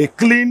 a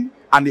clean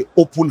and an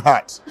open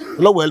heart.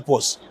 The Lord will help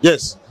us.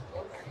 Yes.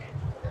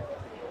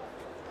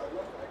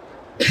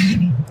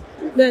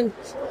 Then,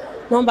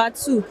 number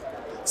 2,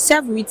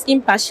 serve with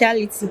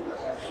impartiality.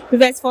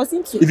 Verse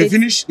 14 to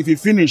 18. If you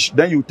finish,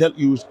 then you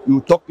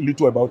talk a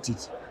little about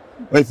it.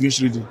 When you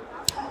finish reading.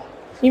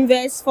 In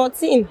verse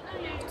 14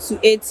 to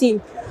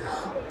 18,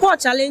 Paul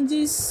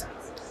challenges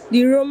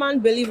the Roman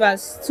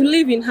believers to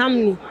live in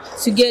harmony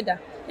together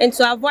and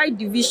to avoid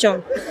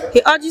division.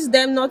 He urges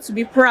them not to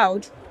be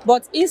proud,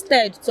 but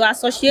instead to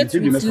associate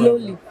with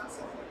lowly.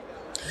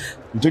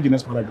 You take the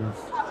next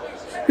paragraph.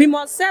 We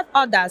must serve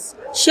others,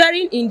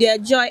 sharing in their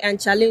joy and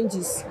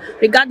challenges,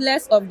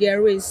 regardless of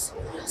their race,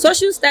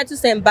 social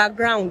status and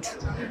background.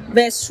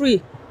 Verse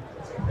 3.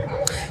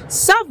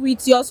 Serve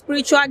with your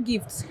spiritual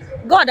gifts.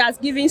 God has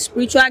given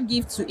spiritual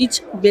gifts to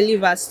each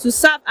believer to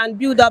serve and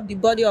build up the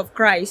body of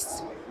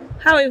Christ.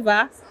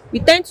 However, we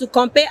tend to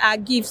compare our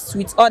gifts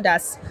with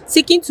others,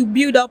 seeking to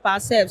build up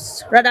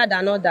ourselves rather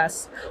than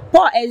others.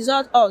 Paul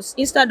exhorts us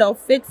instead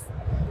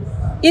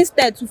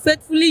to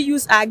faithfully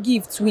use our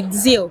gifts with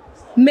zeal,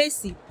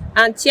 mercy,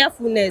 and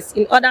cheerfulness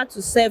in order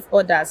to serve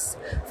others.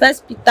 1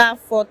 Peter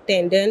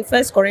 4:10, then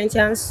 1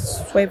 Corinthians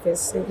 12 verse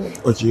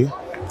 7.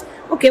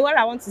 Okay, what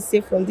I want to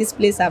say from this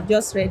place I've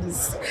just read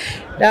is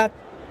that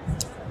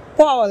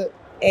Paul,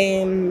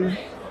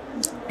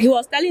 he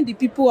was telling the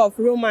people of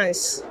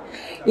Romans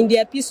in the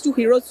epistle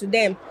he wrote to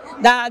them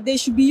that they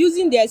should be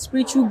using their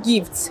spiritual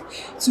gifts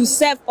to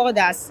serve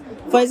others.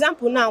 For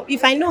example, now,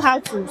 if I know how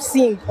to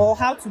sing or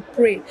how to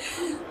pray,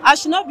 I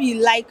should not be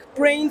like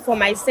praying for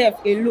myself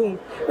alone.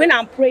 When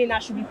I'm praying, I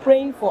should be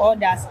praying for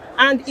others.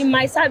 And in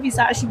my service,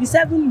 I should be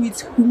serving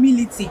with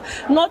humility,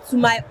 not to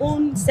my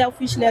own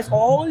selfishness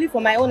or only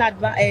for my own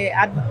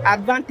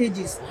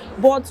advantages.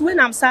 But when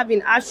I'm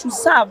serving, I should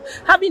serve,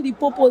 having the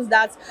purpose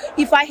that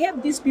if I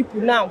help these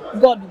people now,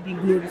 God will be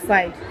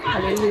glorified.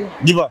 Hallelujah.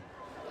 Giver.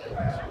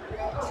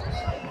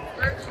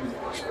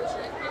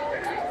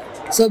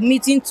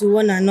 Submitting to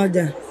one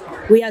another.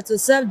 We are to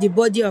serve the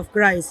body of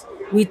Christ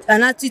with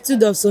an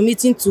attitude of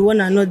submitting to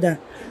one another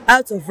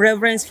out of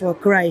reverence for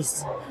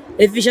Christ.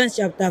 Ephesians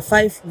chapter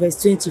 5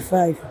 verse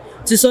 25.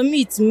 To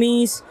submit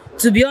means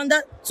to be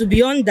under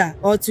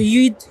or to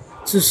yield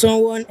to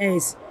someone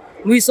else.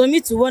 We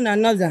submit to one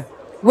another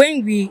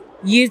when we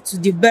yield to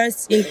the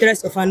best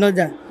interest of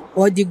another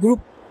or the group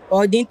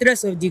or the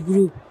interest of the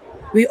group.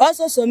 We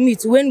also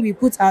submit when we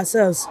put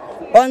ourselves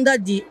under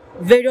the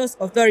various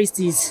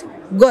authorities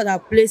God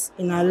has placed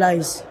in our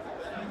lives.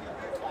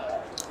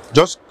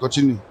 Just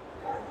continue.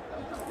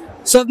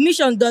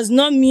 Submission does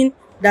not mean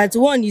that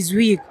one is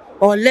weak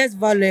or less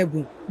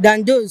valuable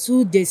than those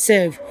who they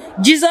serve.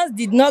 Jesus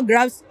did not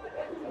grasp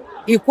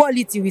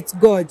equality with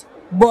God,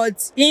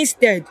 but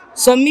instead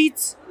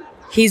submit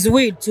his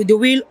will to the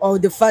will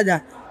of the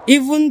Father,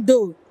 even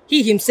though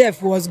he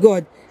himself was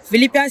God.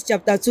 Philippians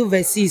chapter 2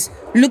 verse 6,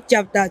 Luke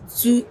chapter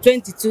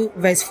 22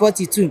 verse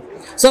 42.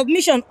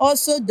 Submission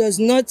also does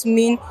not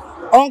mean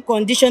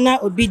unconditional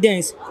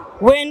obedience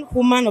when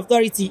human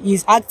authority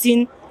is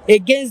acting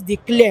against the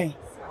clear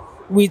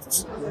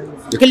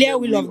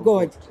will of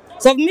God.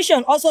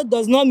 Submission also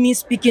does not mean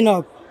speaking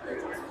up.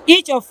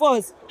 Each of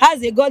us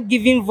has a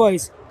God-given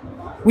voice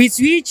with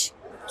which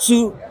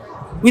to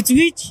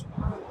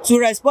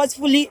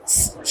respectfully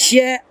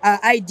share our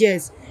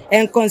ideas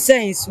and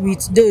concerns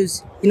with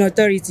those in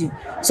authority.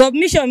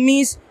 Submission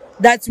means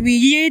that we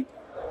yield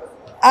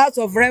out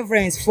of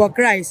reverence for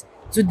Christ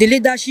to the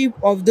leadership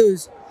of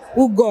those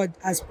who God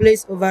has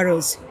placed over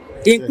us,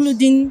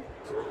 including.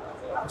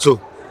 So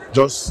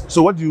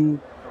what do you,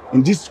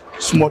 in this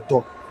small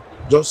talk,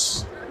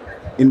 just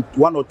in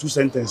 1 or 2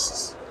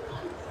 sentences?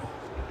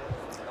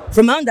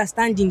 From my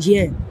understanding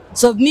here,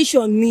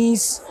 submission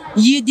means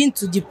yielding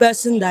to the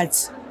person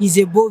that is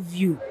above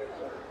you,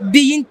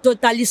 being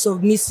totally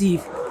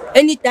submissive.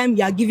 Anytime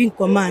you are giving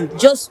command,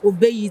 just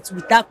obey it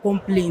without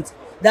complaint.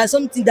 There's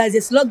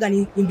a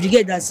slogan in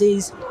brigade that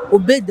says,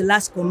 obey the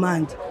last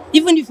command.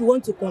 Even if you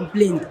want to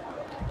complain,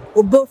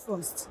 obey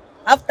first.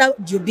 After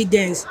the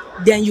obedience,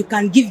 then you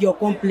can give your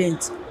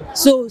complaint.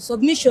 So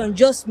submission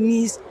just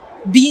means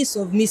being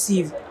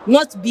submissive,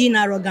 not being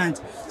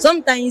arrogant.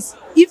 Sometimes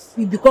if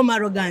we become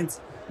arrogant,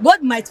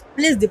 God must have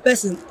placed the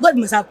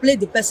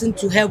person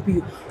to help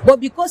you. But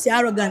because you're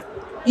arrogant,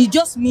 it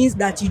just means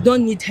that you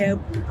don't need help,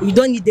 you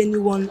don't need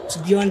anyone to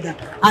be under.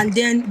 And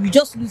then you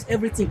just lose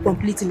everything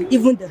completely,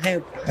 even the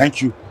help.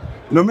 Thank you.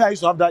 You know, me, I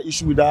used to have that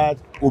issue with that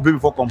obey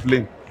before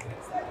complain.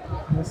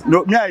 You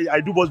know, me,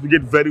 I do boss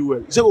brigade very well.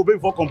 You say obey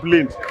before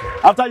complain.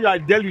 After you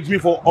had dealt with me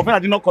for offense I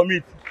did not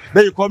commit,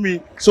 then you call me,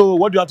 so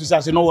what do you have to say? I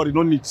say, no worry,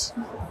 no need.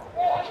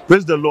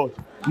 Praise the Lord.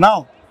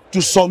 Now,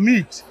 to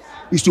submit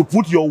is to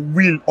put your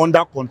will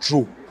under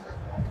control.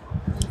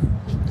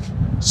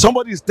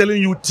 Somebody is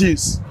telling you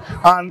things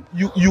and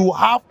you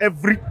have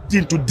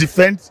everything to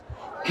defend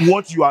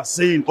what you are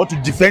saying or to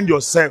defend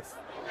yourself,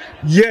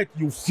 yet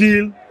you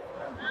feel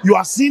you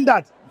are seeing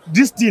that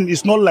this thing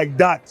is not like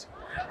that,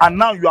 and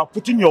now you are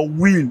putting your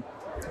will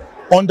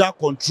under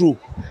control.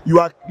 You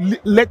are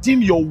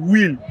letting your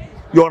will,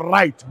 your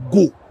right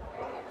go.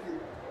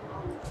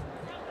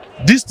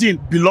 This thing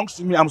belongs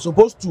to me. I'm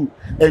supposed to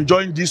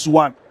enjoy this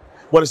one.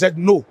 But I said,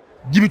 no,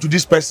 give it to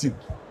this person.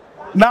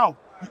 Now,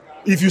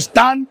 if you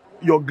stand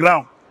your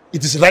ground,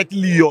 it is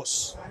rightly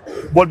yours.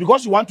 But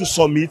because you want to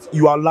submit,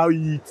 you allow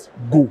it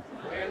go.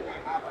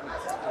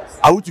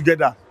 Are we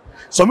together?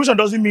 Submission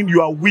doesn't mean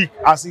you are weak,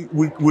 as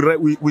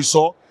we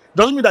saw. It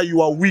doesn't mean that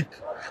you are weak.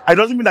 It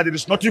doesn't mean that there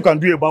is nothing you can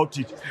do about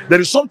it. There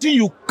is something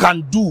you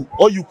can do,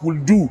 or you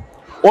could do,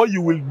 or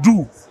you will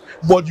do,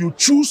 but you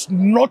choose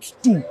not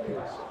to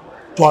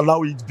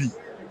allow it be.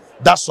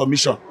 That's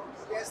submission.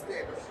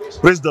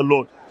 Praise the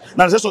Lord.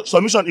 Now,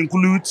 submission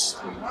includes...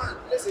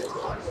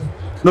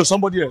 No,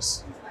 somebody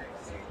else.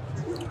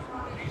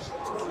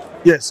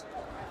 Yes.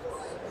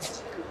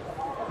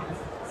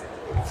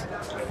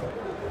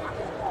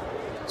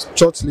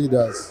 Church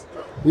leaders,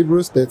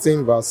 Hebrews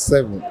 13 verse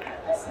 7.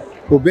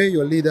 Obey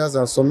your leaders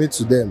and submit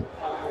to them,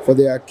 for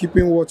they are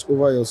keeping watch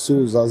over your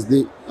souls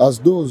as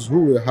those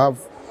who will have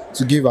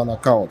to give an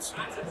account.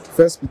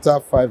 1 Peter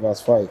 5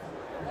 verse 5.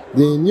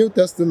 The New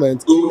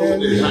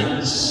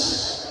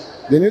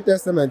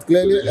Testament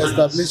clearly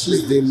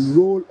establishes the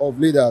role of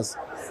leaders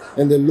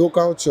in the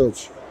local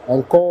church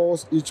and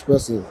calls each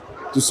person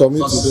to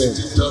submit to them,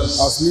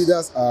 as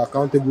leaders are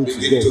accountable to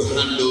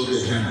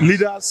God.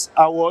 Leaders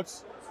are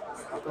what?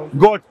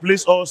 God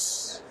placed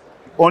us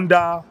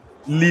under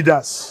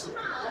leaders,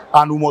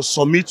 and we must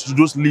submit to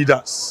those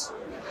leaders.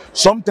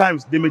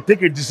 Sometimes they may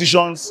take a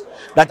decisions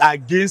that are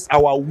against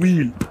our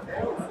will,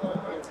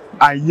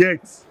 and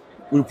yet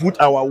we put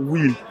our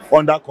will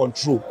under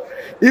control.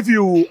 If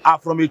you are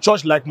from a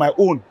church like my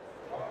own,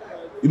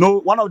 you know,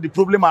 one of the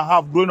problems I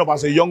have growing up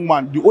as a young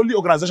man, the only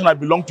organization I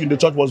belonged to in the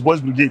church was Boys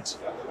Brigade.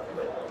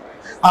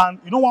 And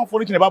you know one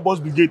funny thing about Boys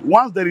Brigade,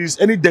 once there is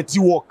any dirty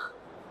work,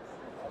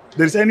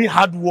 there is any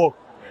hard work,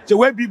 say,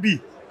 where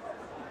BB?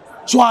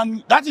 So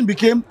and that thing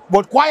became,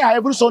 but choir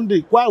every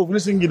Sunday, choir will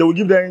sing, they will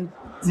give them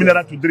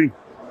mineral to drink.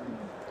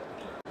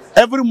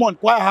 Every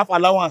month, choir have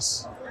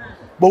allowance.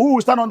 But who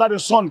will stand under the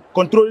sun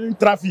controlling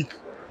traffic?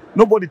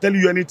 Nobody tell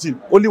you anything,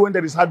 only when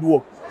there is hard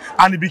work.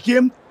 And it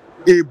became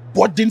a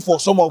burden for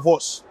some of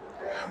us.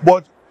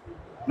 But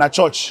now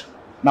church,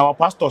 now our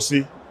pastor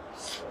say,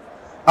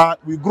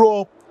 we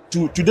grow up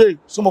to today,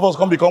 some of us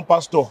can become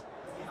pastor.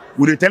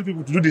 We tell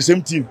people to do the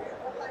same thing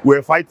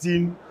we're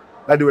fighting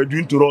that they were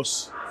doing to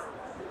us.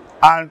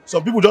 And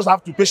some people just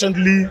have to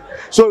patiently.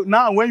 So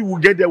now when you will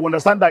get there, we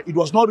understand that it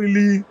was not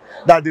really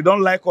that they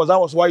don't like us. That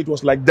was why it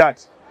was like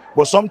that.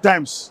 But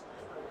sometimes,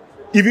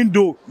 even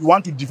though you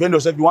want to defend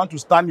yourself, you want to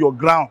stand your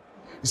ground,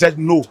 he said,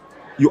 no,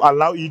 you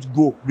allow it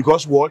go.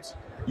 Because what?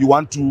 You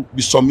want to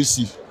be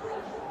submissive.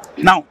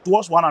 Now,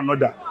 towards one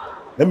another,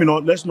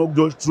 let's not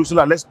go through so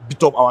that let's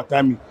beat up our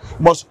timing.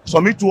 You must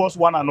submit towards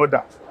one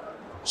another.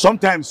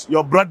 Sometimes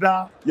your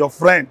brother, your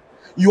friend,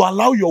 you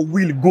allow your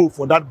will go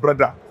for that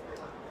brother.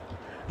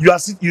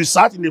 You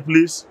sat in a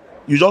place,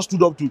 you just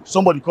stood up to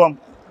somebody come,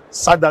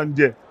 sat down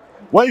there.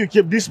 When you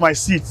keep this my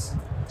seat,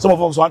 some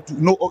of us want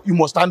to know you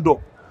must stand up.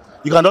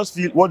 You can just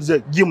feel what is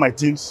it, give my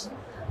things,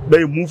 then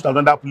you move to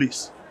another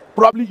place.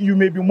 Probably you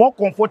may be more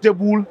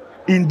comfortable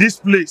in this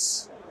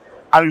place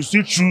and you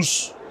still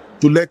choose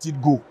to let it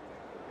go.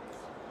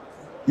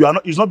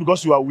 It's not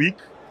because you are weak.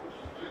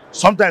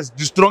 Sometimes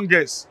the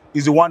strongest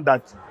is the one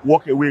that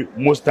walk away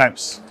most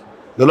times.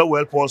 The Lord will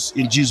help us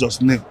in Jesus'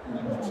 name.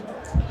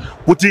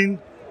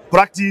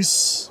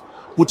 Practice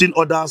putting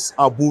others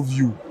above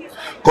you.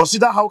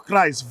 Consider how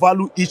Christ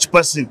values each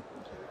person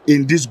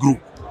in this group.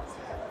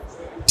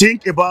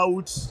 Think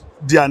about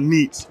their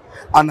needs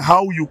and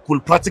how you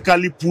could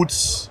practically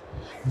put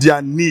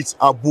their needs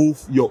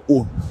above your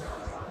own.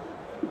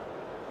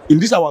 In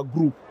this our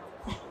group,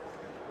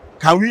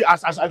 can we,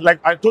 as like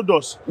I told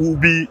us, we'll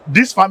be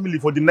this family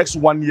for the next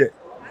 1 year.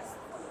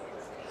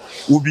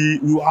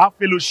 We'll have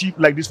fellowship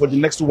like this for the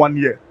next 1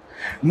 year.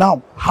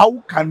 Now,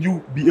 how can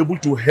you be able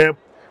to help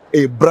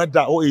a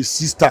brother or a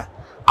sister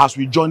as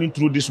we journey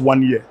through this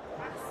 1 year?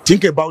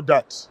 Think about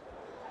that.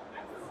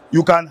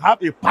 You can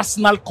have a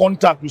personal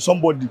contact with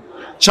somebody.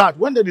 Chat,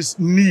 when there is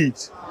need,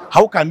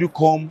 how can you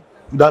come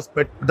to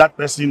that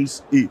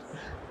person's aid?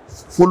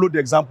 Follow the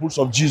examples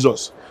of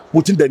Jesus,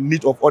 putting the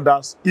need of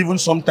others, even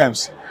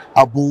sometimes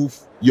above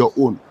your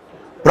own.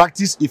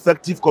 Practice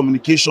effective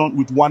communication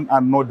with one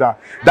another.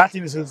 That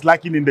thing is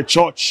lacking in the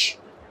church.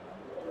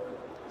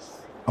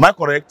 Am I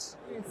correct?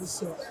 Yes,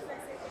 sir.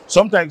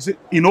 Sometimes,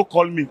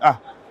 call me.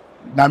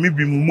 Now me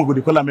be mumu,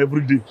 they call them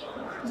every day.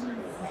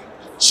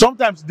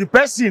 Sometimes the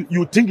person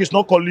you think is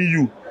not calling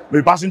you may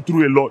be passing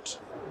through a lot.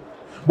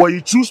 But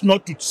you choose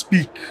not to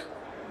speak.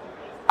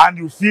 And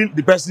you feel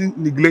the person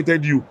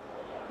neglected you.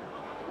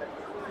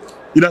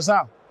 You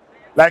understand?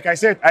 Like I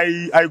said,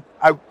 I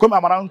come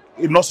around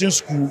a nursing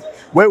school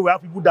where we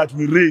have people that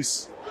we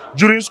raise.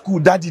 During school,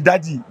 daddy.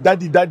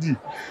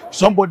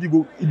 Somebody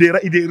go, they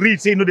read,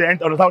 say, they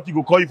enter, or something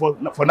go call you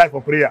for night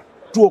for prayer.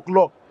 2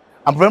 o'clock.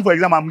 I'm preparing for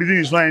exam, I'm reading,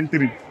 it's not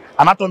entering.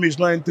 Anatomy is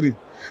not entering.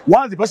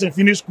 Once the person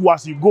finish school,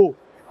 as you go,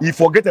 he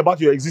forget about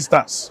your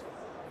existence.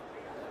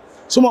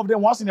 Some of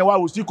them, once in a while,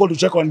 will still call to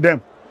check on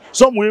them.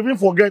 Some will even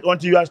forget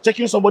until you are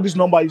checking somebody's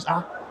number. I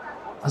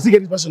still get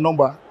this person's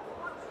number.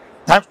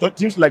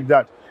 Things like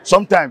that.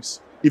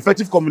 Sometimes,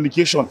 effective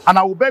communication. And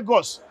I will beg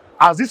us,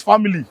 as this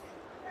family,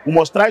 we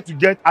must try to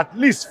get at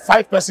least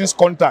 5 persons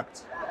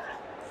contact.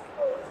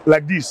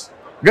 Like this.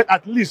 Get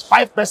at least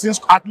 5 persons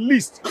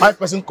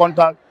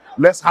contact.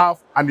 Let's have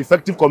an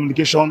effective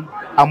communication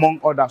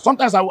among others.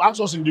 Sometimes I will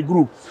ask us in the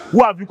group,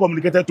 who have you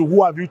communicated to,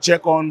 who have you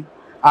checked on,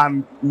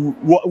 and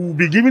we'll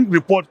be giving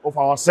report of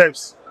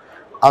ourselves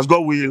as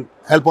God will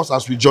help us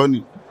as we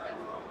journey.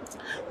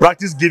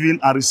 Practice giving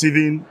and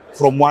receiving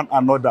from one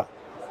another.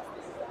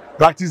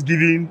 Practice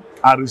giving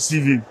and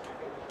receiving.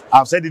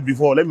 I've said it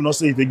before, let me not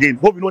say it again.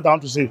 Hope you know what I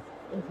want to say.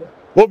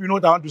 Hope you know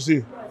what I want to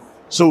say.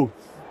 So,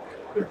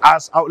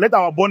 let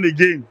our born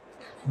again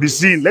be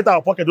seen. Let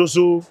our pocket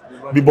also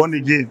be born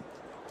again.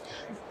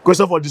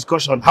 Question for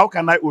discussion. How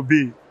can I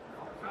obey?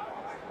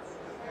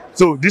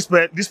 So this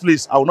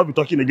place, I will not be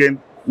talking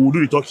again. We will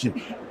do the talking.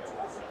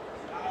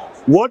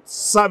 What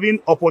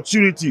serving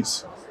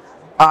opportunities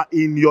are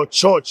in your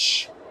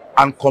church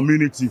and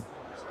community?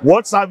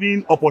 What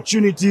serving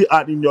opportunity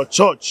are in your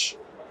church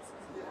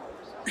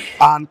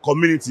and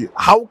community?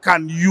 How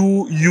can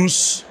you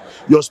use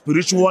your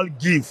spiritual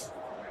gift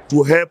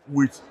to help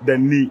with the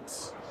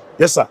needs?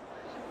 Yes, sir.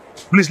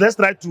 Please, let's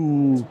try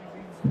to,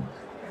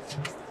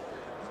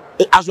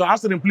 as you're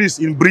answering, please,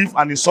 in brief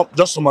and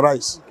just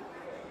summarize.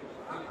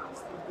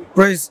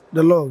 Praise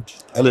the Lord.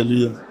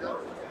 Hallelujah.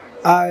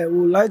 I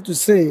would like to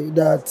say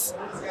that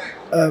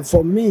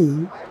for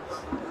me,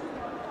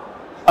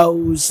 I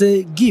would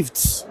say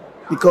gifts,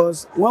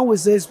 because when we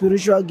say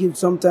spiritual gifts,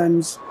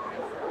 sometimes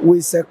we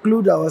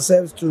seclude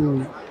ourselves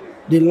to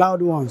the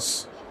loud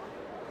ones.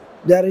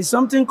 There is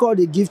something called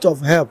the gift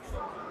of help.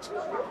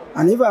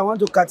 And if I want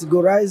to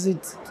categorize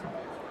it,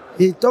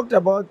 he talked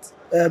about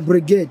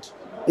brigade.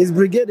 Is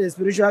brigade a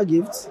spiritual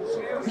gift?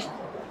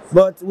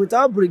 But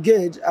without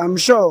brigade, I'm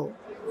sure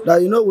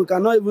that, we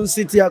cannot even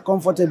sit here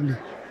comfortably.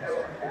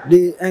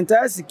 The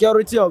entire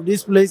security of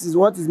this place is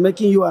what is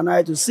making you and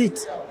I to sit.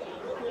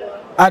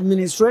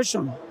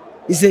 Administration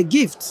is a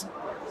gift.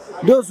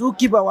 Those who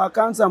keep our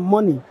accounts and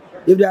money,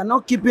 if they are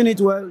not keeping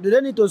it well, do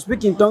they need to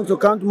speak in tongues to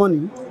count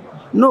money?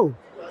 No.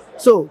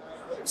 So,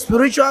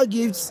 spiritual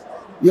gifts,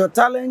 your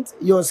talent,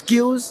 your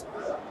skills,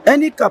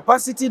 any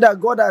capacity that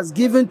God has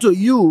given to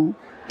you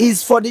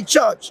is for the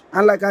church.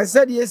 And like I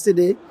said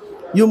yesterday,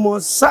 you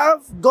must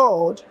serve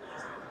God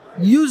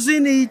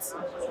using it.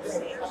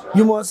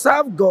 You must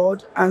serve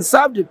God and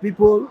serve the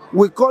people.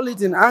 We call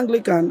it in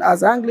Anglican,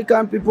 as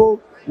Anglican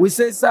people, we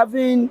say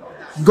serving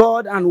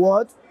God and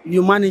what?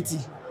 Humanity.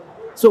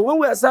 So when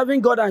we are serving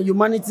God and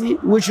humanity,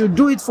 we should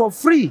do it for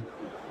free.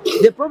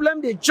 The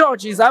problem the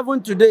church is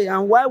having today,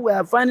 and why we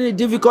are finding it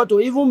difficult to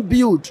even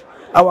build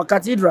our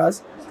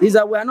cathedrals, is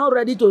that we are not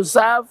ready to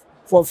serve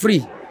for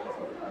free.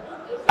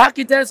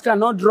 Architects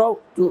cannot draw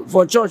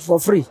for church for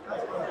free.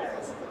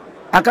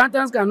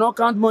 Accountants cannot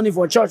count money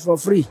for church for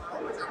free.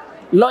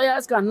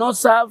 Lawyers cannot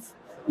serve,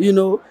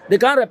 they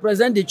can't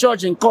represent the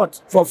church in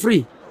court for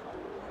free.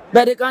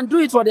 But they can do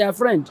it for their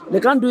friend. They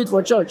can't do it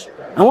for church.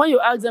 And when you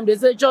ask them, they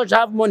say, church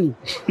have money.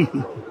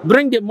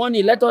 Bring the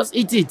money, let us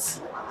eat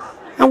it.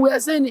 And we are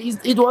saying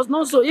it was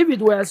not so. If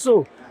it were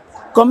so,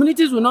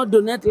 communities will not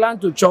donate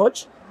land to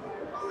church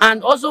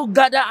and also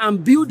gather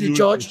and build the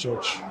church.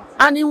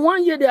 And in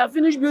 1 year, they are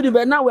finished building,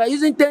 but now we are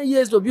using 10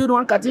 years to build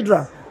one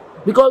cathedral.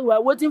 Because we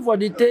are waiting for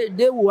the day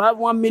we will have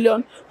 1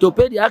 million to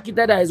pay the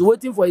architect that is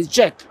waiting for his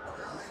check.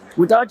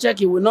 Without check,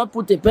 he will not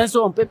put a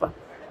pencil on paper.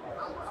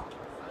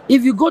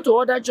 If you go to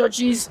other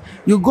churches,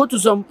 you go to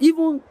some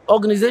even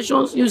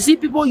organizations, you see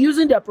people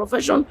using their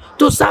profession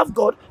to serve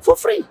God for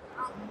free.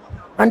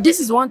 And this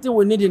is one thing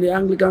we need in the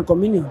Anglican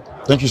communion.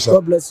 Thank you, sir.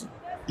 God bless you.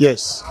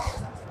 Yes.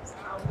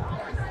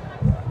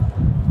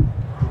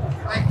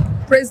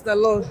 Praise the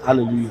Lord.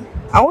 Hallelujah.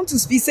 I want to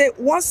speak, say,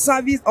 what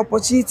service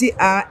opportunity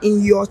are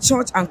in your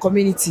church and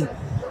community?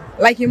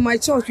 Like in my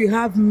church, we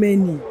have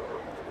many.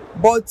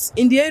 But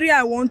in the area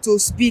I want to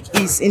speak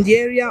is in the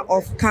area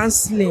of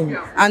counseling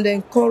and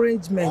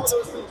encouragement.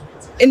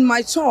 In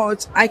my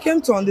church, I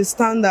came to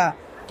understand that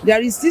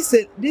there is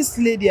this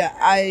lady,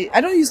 I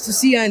don't used to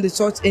see her in the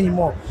church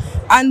anymore.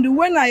 And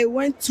when I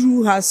went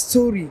through her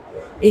story,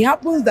 it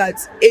happens that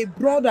a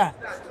brother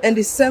in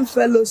the same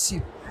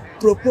fellowship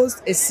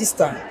proposed a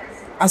sister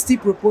and still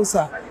propose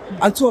her.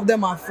 And 2 of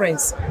them are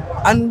friends.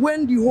 And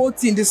when the whole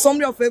thing, the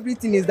summary of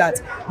everything is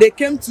that they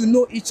came to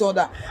know each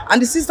other.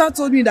 And the sister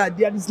told me that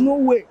there is no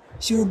way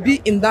she will be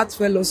in that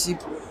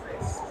fellowship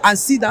and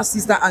see that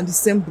sister and the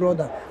same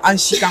brother and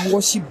she can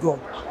worship God.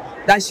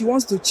 That she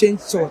wants to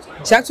change church.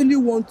 She actually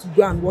wants to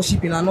go and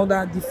worship in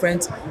another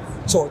different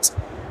church.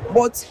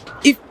 But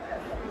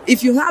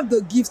if you have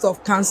the gift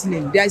of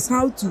counseling, there is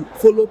how to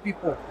follow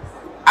people.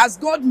 As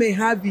God may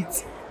have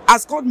it,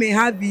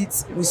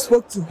 we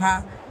spoke to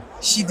her.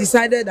 She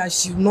decided that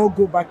she will not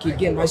go back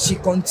again, and she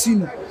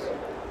continued.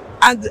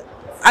 And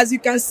as you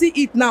can see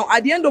it now,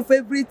 at the end of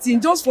everything,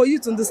 just for you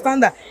to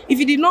understand that if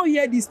you did not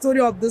hear the story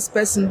of this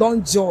person,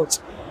 don't judge.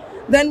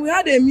 Then we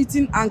had a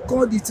meeting and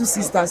called the two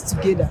sisters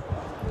together.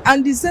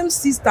 And the same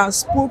sister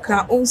spoke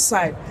her own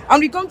side.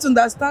 And we come to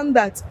understand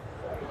that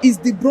it's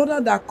the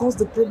brother that caused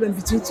the problem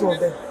between two of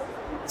them.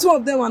 Two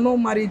of them are not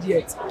married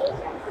yet.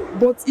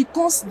 But it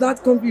caused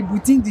that conflict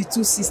between the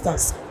two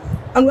sisters.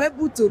 And we're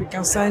able to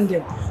reconcile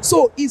them.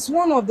 So it's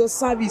one of the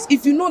service.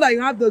 If you know that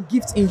you have the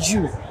gift in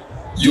you,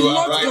 do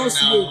not right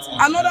just wait.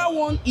 Another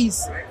one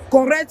is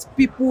correct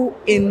people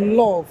in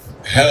love.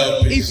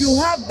 If you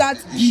have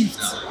that gift,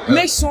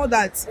 make sure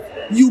that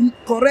you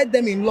correct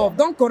them in love.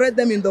 Don't correct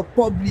them in the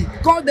public.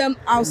 Call them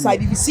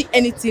outside if you see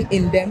anything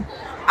in them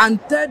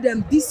and tell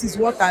them this is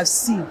what I've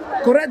seen.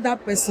 Correct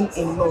that person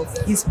in love.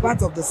 It's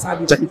part of the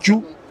service. Thank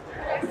you.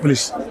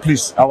 Please, we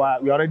are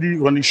already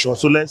running short,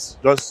 so let's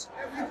go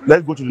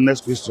to the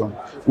next question.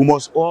 We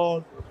must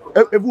all,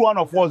 every one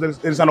of us,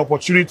 there is an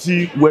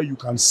opportunity where you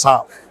can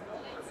serve.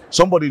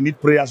 Somebody needs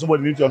prayer,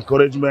 somebody needs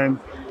encouragement.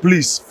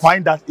 Please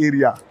find that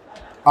area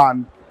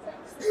and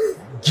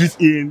give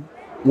in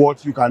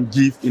what you can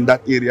give in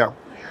that area.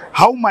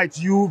 How might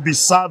you be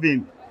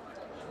serving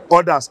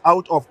others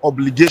out of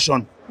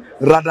obligation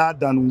rather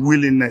than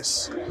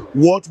willingness?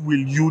 What will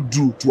you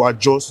do to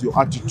adjust your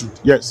attitude?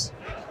 Yes.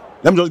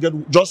 Let me just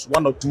get just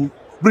one or two.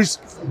 Please,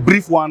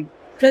 brief one.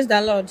 Praise the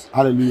Lord.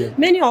 Hallelujah.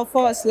 Many of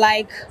us,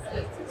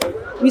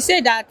 we say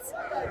that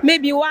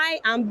maybe why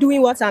I'm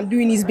doing what I'm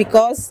doing is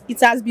because it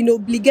has been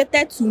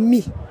obligated to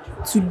me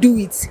to do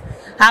it.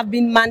 I've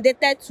been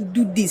mandated to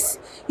do this.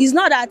 It's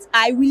not that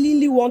I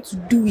willingly want to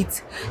do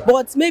it,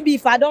 but maybe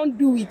if I don't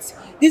do it,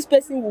 this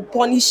person will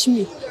punish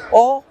me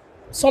or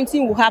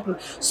something will happen.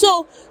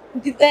 So,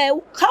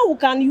 how we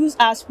can use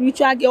our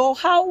spiritual gift, or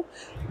how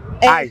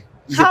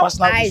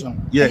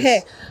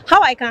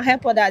how I can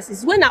help others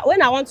is when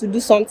I want to do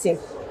something,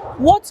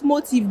 what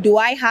motive do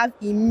I have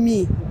in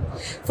me?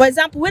 For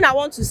example, when I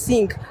want to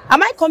sing,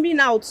 am I coming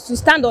out to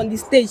stand on the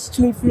stage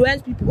to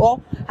influence people,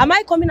 or am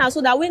I coming out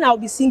so that when I'll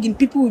be singing,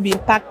 people will be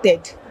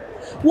impacted?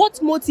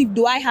 What motive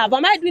do I have?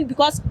 Am I doing it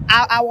because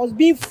I was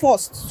being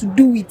forced to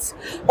do it?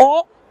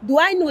 Or do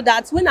I know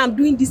that when I'm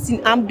doing this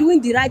thing, I'm doing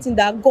the right thing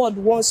that God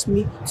wants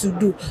me to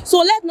do? So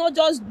let's not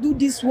just do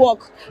this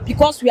work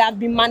because we have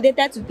been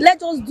mandated to.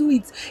 Let's just do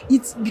it.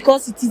 It's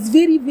because it is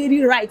very,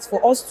 very right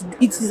for us to do.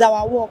 It is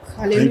our work.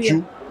 Hallelujah. Thank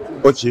you.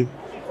 Okay.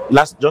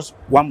 Just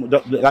one more,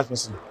 the last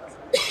person.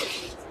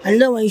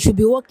 Another one, you should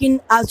be working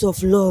out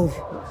of love,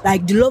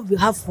 like the love you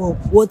have for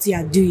what you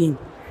are doing,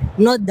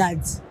 not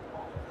that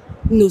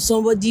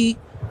somebody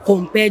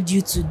compared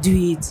you to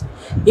do it.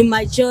 In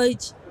my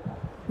church,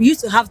 we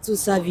used to have two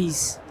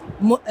services,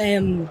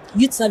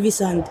 youth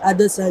service and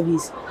adult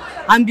service,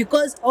 and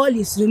because all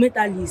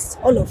instrumentalists,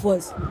 all of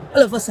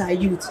us are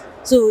youth.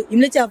 So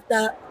immediately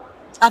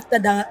after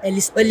the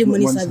early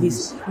morning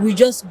service, we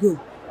just go.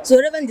 So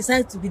Reverend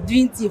decided to be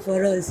doing tea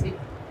for us.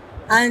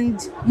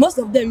 And most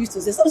of them used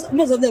to say,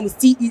 most of them will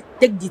still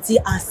take the tea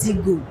and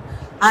still go.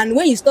 And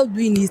when you stop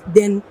doing it,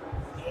 then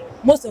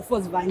most of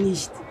us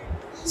vanished.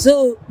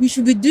 So we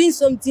should be doing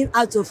something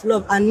out of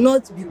love and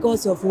not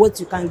because of what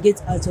you can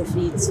get out of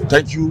it.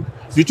 Thank you.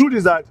 The truth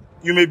is that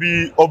you may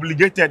be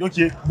obligated,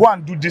 okay, go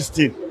and do this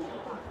thing.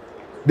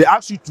 They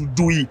ask you to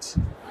do it.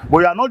 But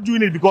you are not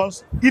doing it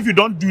because if you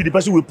don't do it, the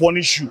person will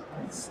punish you.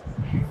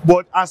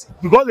 But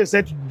because they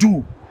said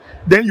do,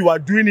 then you are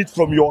doing it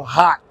from your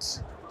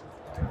heart.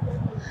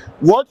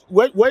 Where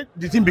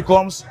the thing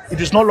becomes,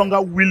 it is no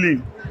longer willing.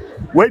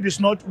 Where it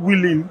is not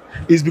willing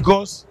is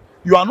because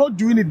you are not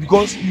doing it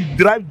because you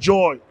derive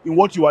joy in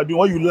what you are doing,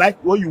 what you like,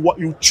 what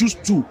you choose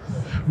to.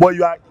 But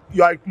you are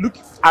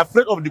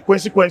afraid of the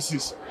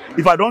consequences.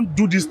 If I don't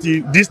do this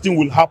thing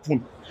will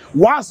happen.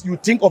 Once you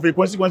think of a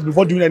consequence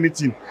before doing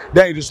anything,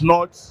 then it is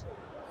not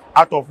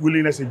out of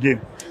willingness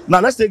again. Now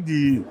let's take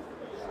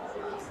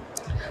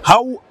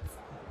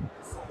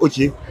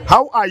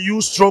how are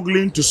you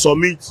struggling to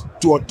submit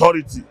to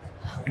authority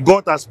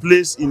God has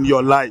placed in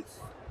your life?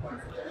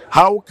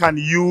 How can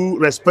you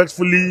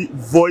respectfully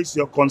voice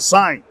your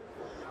concern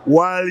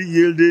while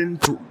yielding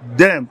to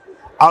them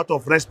out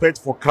of respect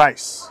for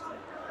Christ?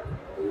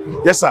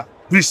 Yes, sir.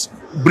 Please,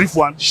 brief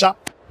one,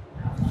 sharp.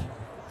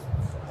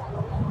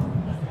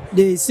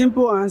 The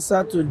simple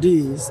answer to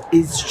this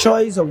is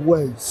choice of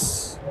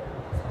words.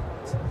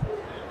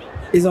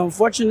 It's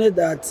unfortunate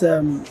that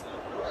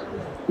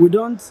we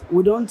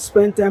don't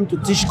spend time to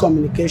teach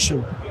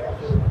communication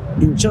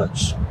in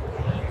church,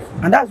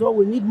 and that's what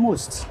we need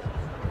most.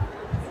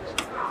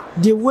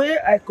 The way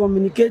I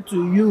communicate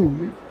to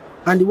you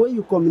and the way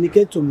you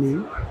communicate to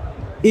me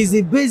is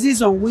the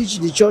basis on which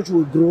the church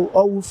will grow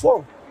or will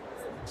fall.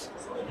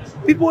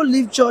 People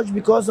leave church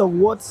because of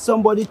what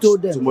somebody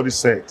told them. Somebody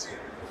said.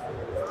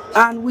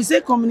 And we say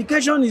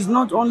communication is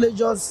not only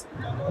just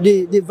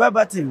the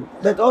verbatim,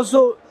 but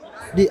also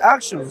the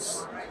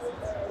actions.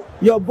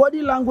 Your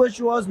body language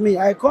towards me,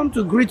 I come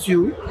to greet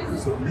you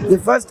the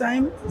first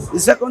time, the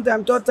second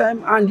time, third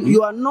time, and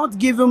you are not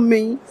giving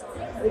me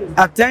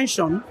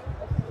attention,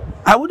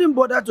 I wouldn't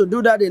bother to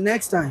do that the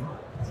next time.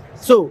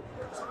 So,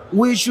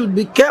 we should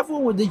be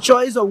careful with the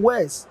choice of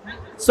words.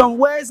 Some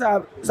words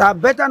are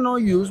better not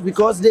used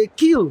because they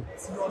kill.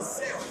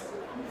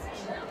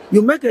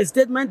 You make a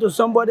statement to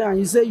somebody and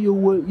you say you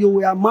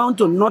will amount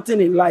to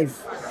nothing in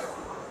life.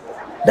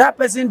 That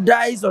person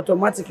dies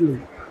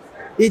automatically.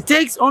 It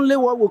takes only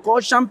what we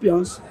call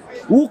champions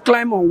who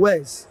climb on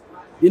words.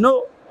 You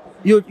know,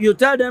 you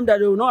tell them that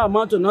they will not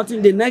amount to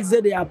nothing, the next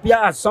day they appear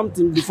as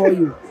something before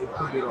you.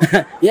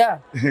 Yeah.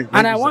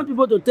 And I want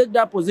people to take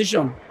that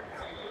position.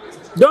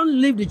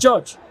 Don't leave the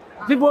church.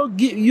 People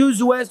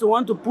use words to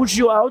want to push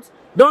you out.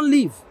 Don't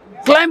leave.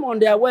 Climb on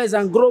their words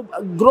and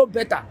grow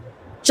better.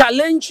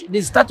 Challenge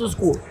the status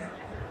quo.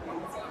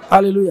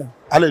 Hallelujah.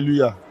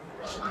 Hallelujah.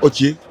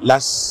 Okay,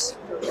 last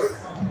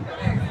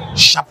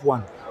sharp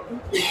one.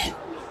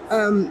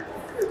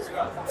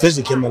 Face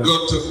the camera.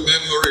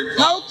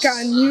 How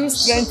can you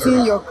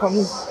strengthen your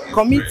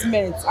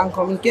commitment and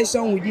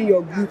communication within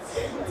your group?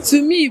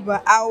 To me,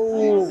 but I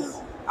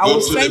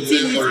will strengthen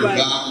it by,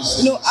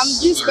 I'm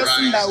this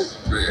person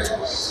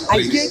that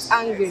I get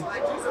angry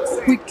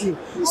quickly.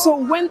 So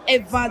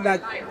whenever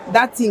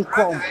that thing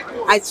comes,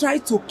 I try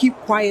to keep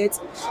quiet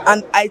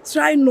and I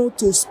try not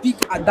to speak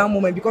at that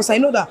moment, because I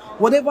know that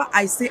whatever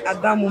I say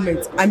at that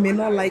moment, I may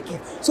not like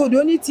it. So the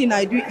only thing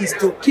I do is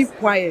to keep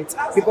quiet,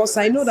 because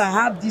I know that I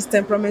have this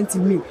temperament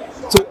in me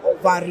to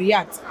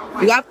overreact.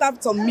 After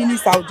some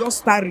minutes, I'll just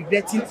start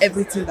regretting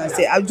everything I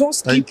say. I'll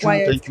just keep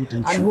quiet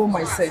and hold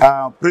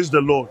myself. Praise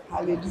the Lord.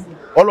 Hallelujah.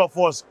 All of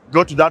us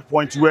go to that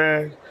point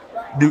where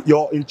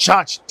your in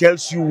charge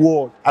tells you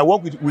what. I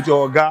work with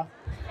your guy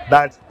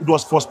that it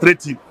was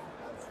frustrating.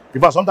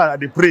 Because sometimes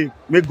I pray,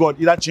 may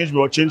God either change me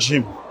or change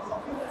him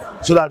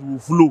so that we will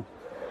flow.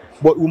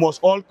 But we must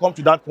all come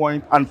to that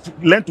point and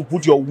learn to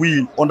put your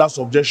will under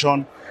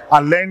subjection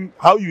and learn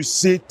how you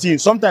say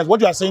things. Sometimes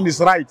what you are saying is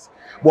right,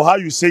 but how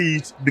you say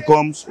it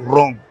becomes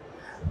wrong.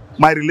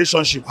 My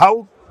relationship,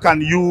 how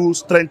can you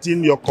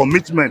strengthen your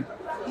commitment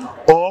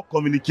or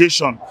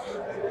communication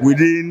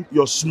within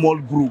your small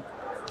group?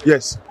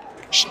 Yes,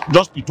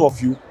 just the two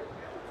of you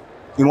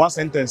in one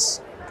sentence.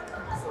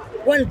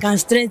 One can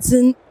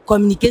strengthen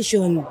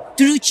communication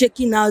through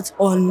checking out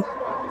on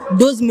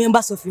those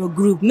members of your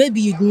group.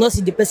 Maybe you do not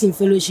see the person in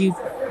fellowship,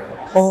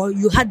 or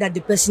you heard that the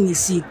person is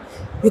sick.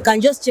 You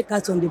can just check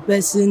out on the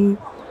person,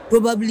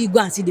 probably go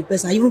and see the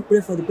person, and even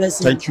pray for the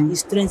person. Thank you. It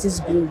strengthens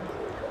group.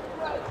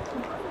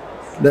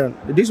 Then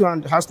this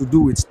one has to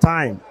do with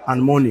time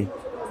and money.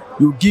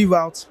 You give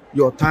out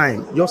your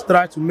time. Just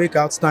try to make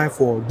out time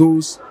for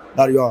those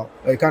that you are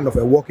kind of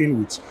working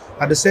with.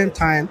 At the same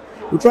time,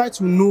 you try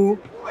to know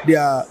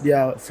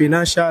their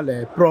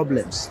financial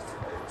problems,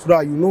 so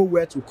that you know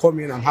where to come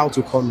in and how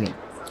to come in.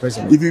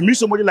 President. If you meet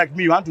somebody like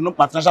me, you want to know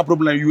my financial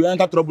problem, you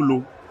enter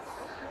trouble.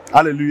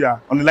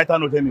 Hallelujah. On a lighter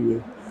note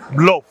anyway.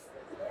 Bluff.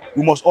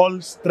 We must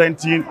all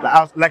strengthen,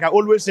 like I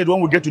always said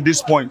when we get to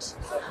this point,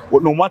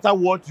 no matter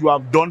what you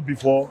have done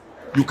before,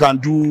 you can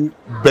do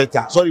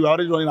better. Sorry, we're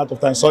already running out of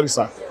time. Sorry,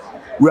 sir.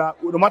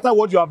 No matter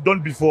what you have done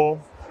before,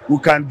 we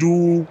can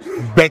do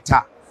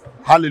better.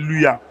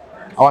 Hallelujah.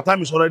 Our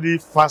time is already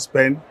fast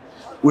spent.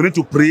 We need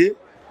to pray.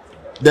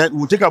 Then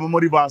we'll take our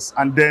memory verse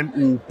and then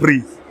we'll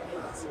pray.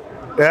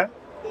 Yeah?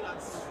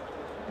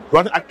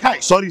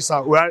 Sorry,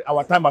 sir.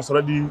 Our time has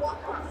already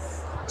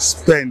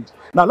spent.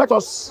 Now let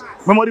us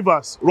memory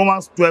verse,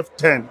 Romans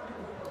 12:10.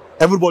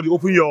 Everybody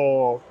open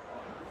your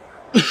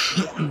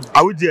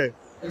are we there?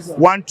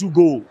 1, 2,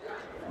 go.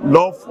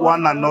 Love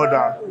one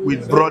another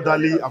with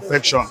brotherly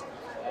affection.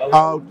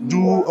 Do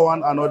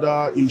one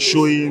another in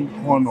showing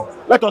honor.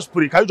 Let us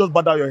pray. Can you just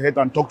bow down your head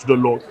and talk to the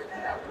Lord?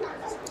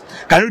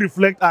 Can you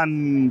reflect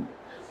and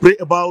pray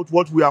about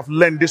what we have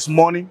learned this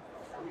morning?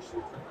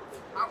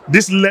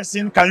 This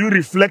lesson, can you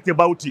reflect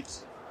about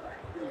it?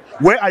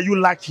 Where are you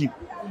lacking?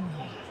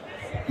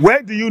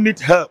 Where do you need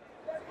help?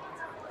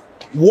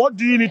 What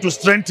do you need to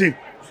strengthen?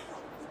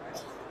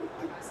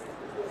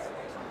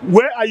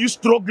 Where are you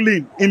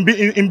struggling in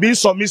being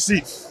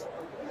submissive?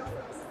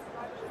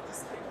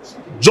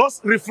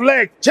 Just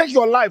reflect, check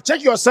your life,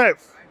 check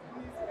yourself.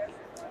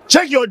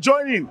 Check your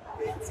joining.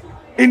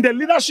 In the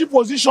leadership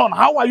position,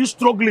 how are you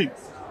struggling?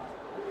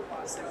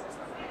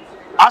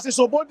 As a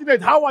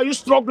subordinate, how are you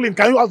struggling?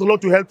 Can you ask the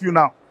Lord to help you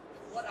now?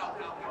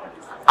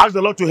 Ask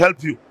the Lord to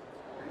help you.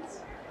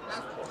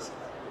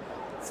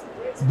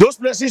 Those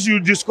places you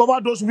discover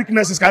those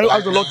weaknesses, can you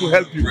ask the Lord to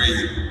help you?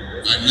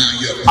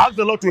 Ask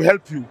the Lord to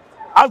help you.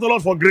 Ask the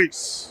Lord for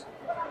grace.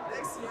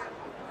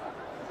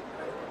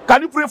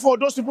 Can you pray for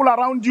those people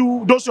around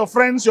you, those your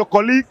friends, your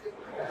colleague,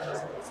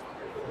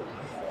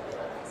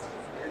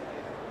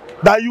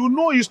 that you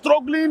know is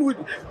struggling with,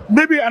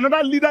 maybe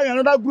another leader in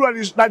another group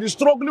that is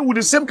struggling with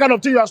the same kind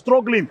of thing you are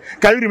struggling?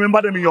 Can you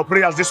remember them in your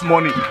prayers this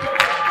morning?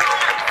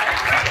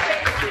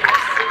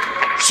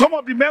 Some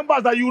of the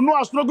members that you know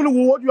are struggling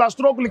with what you are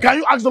struggling, can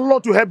you ask the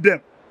Lord to help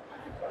them?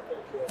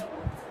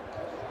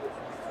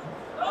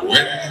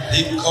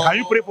 Can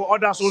you pray for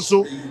others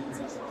also?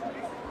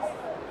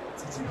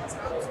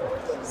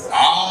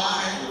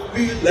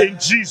 In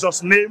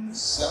Jesus' name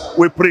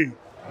we pray.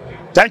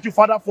 Thank you,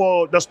 Father,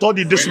 for the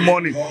study this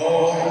morning.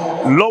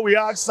 Lord, we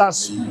ask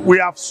as we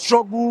have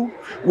struggled,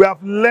 we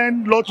have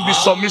learned, Lord, to be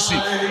submissive.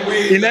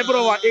 In every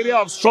our area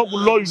of struggle,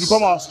 Lord, you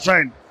become our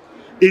strength.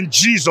 In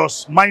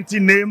Jesus' mighty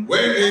name,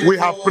 we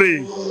have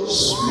prayed.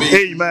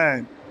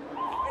 Amen.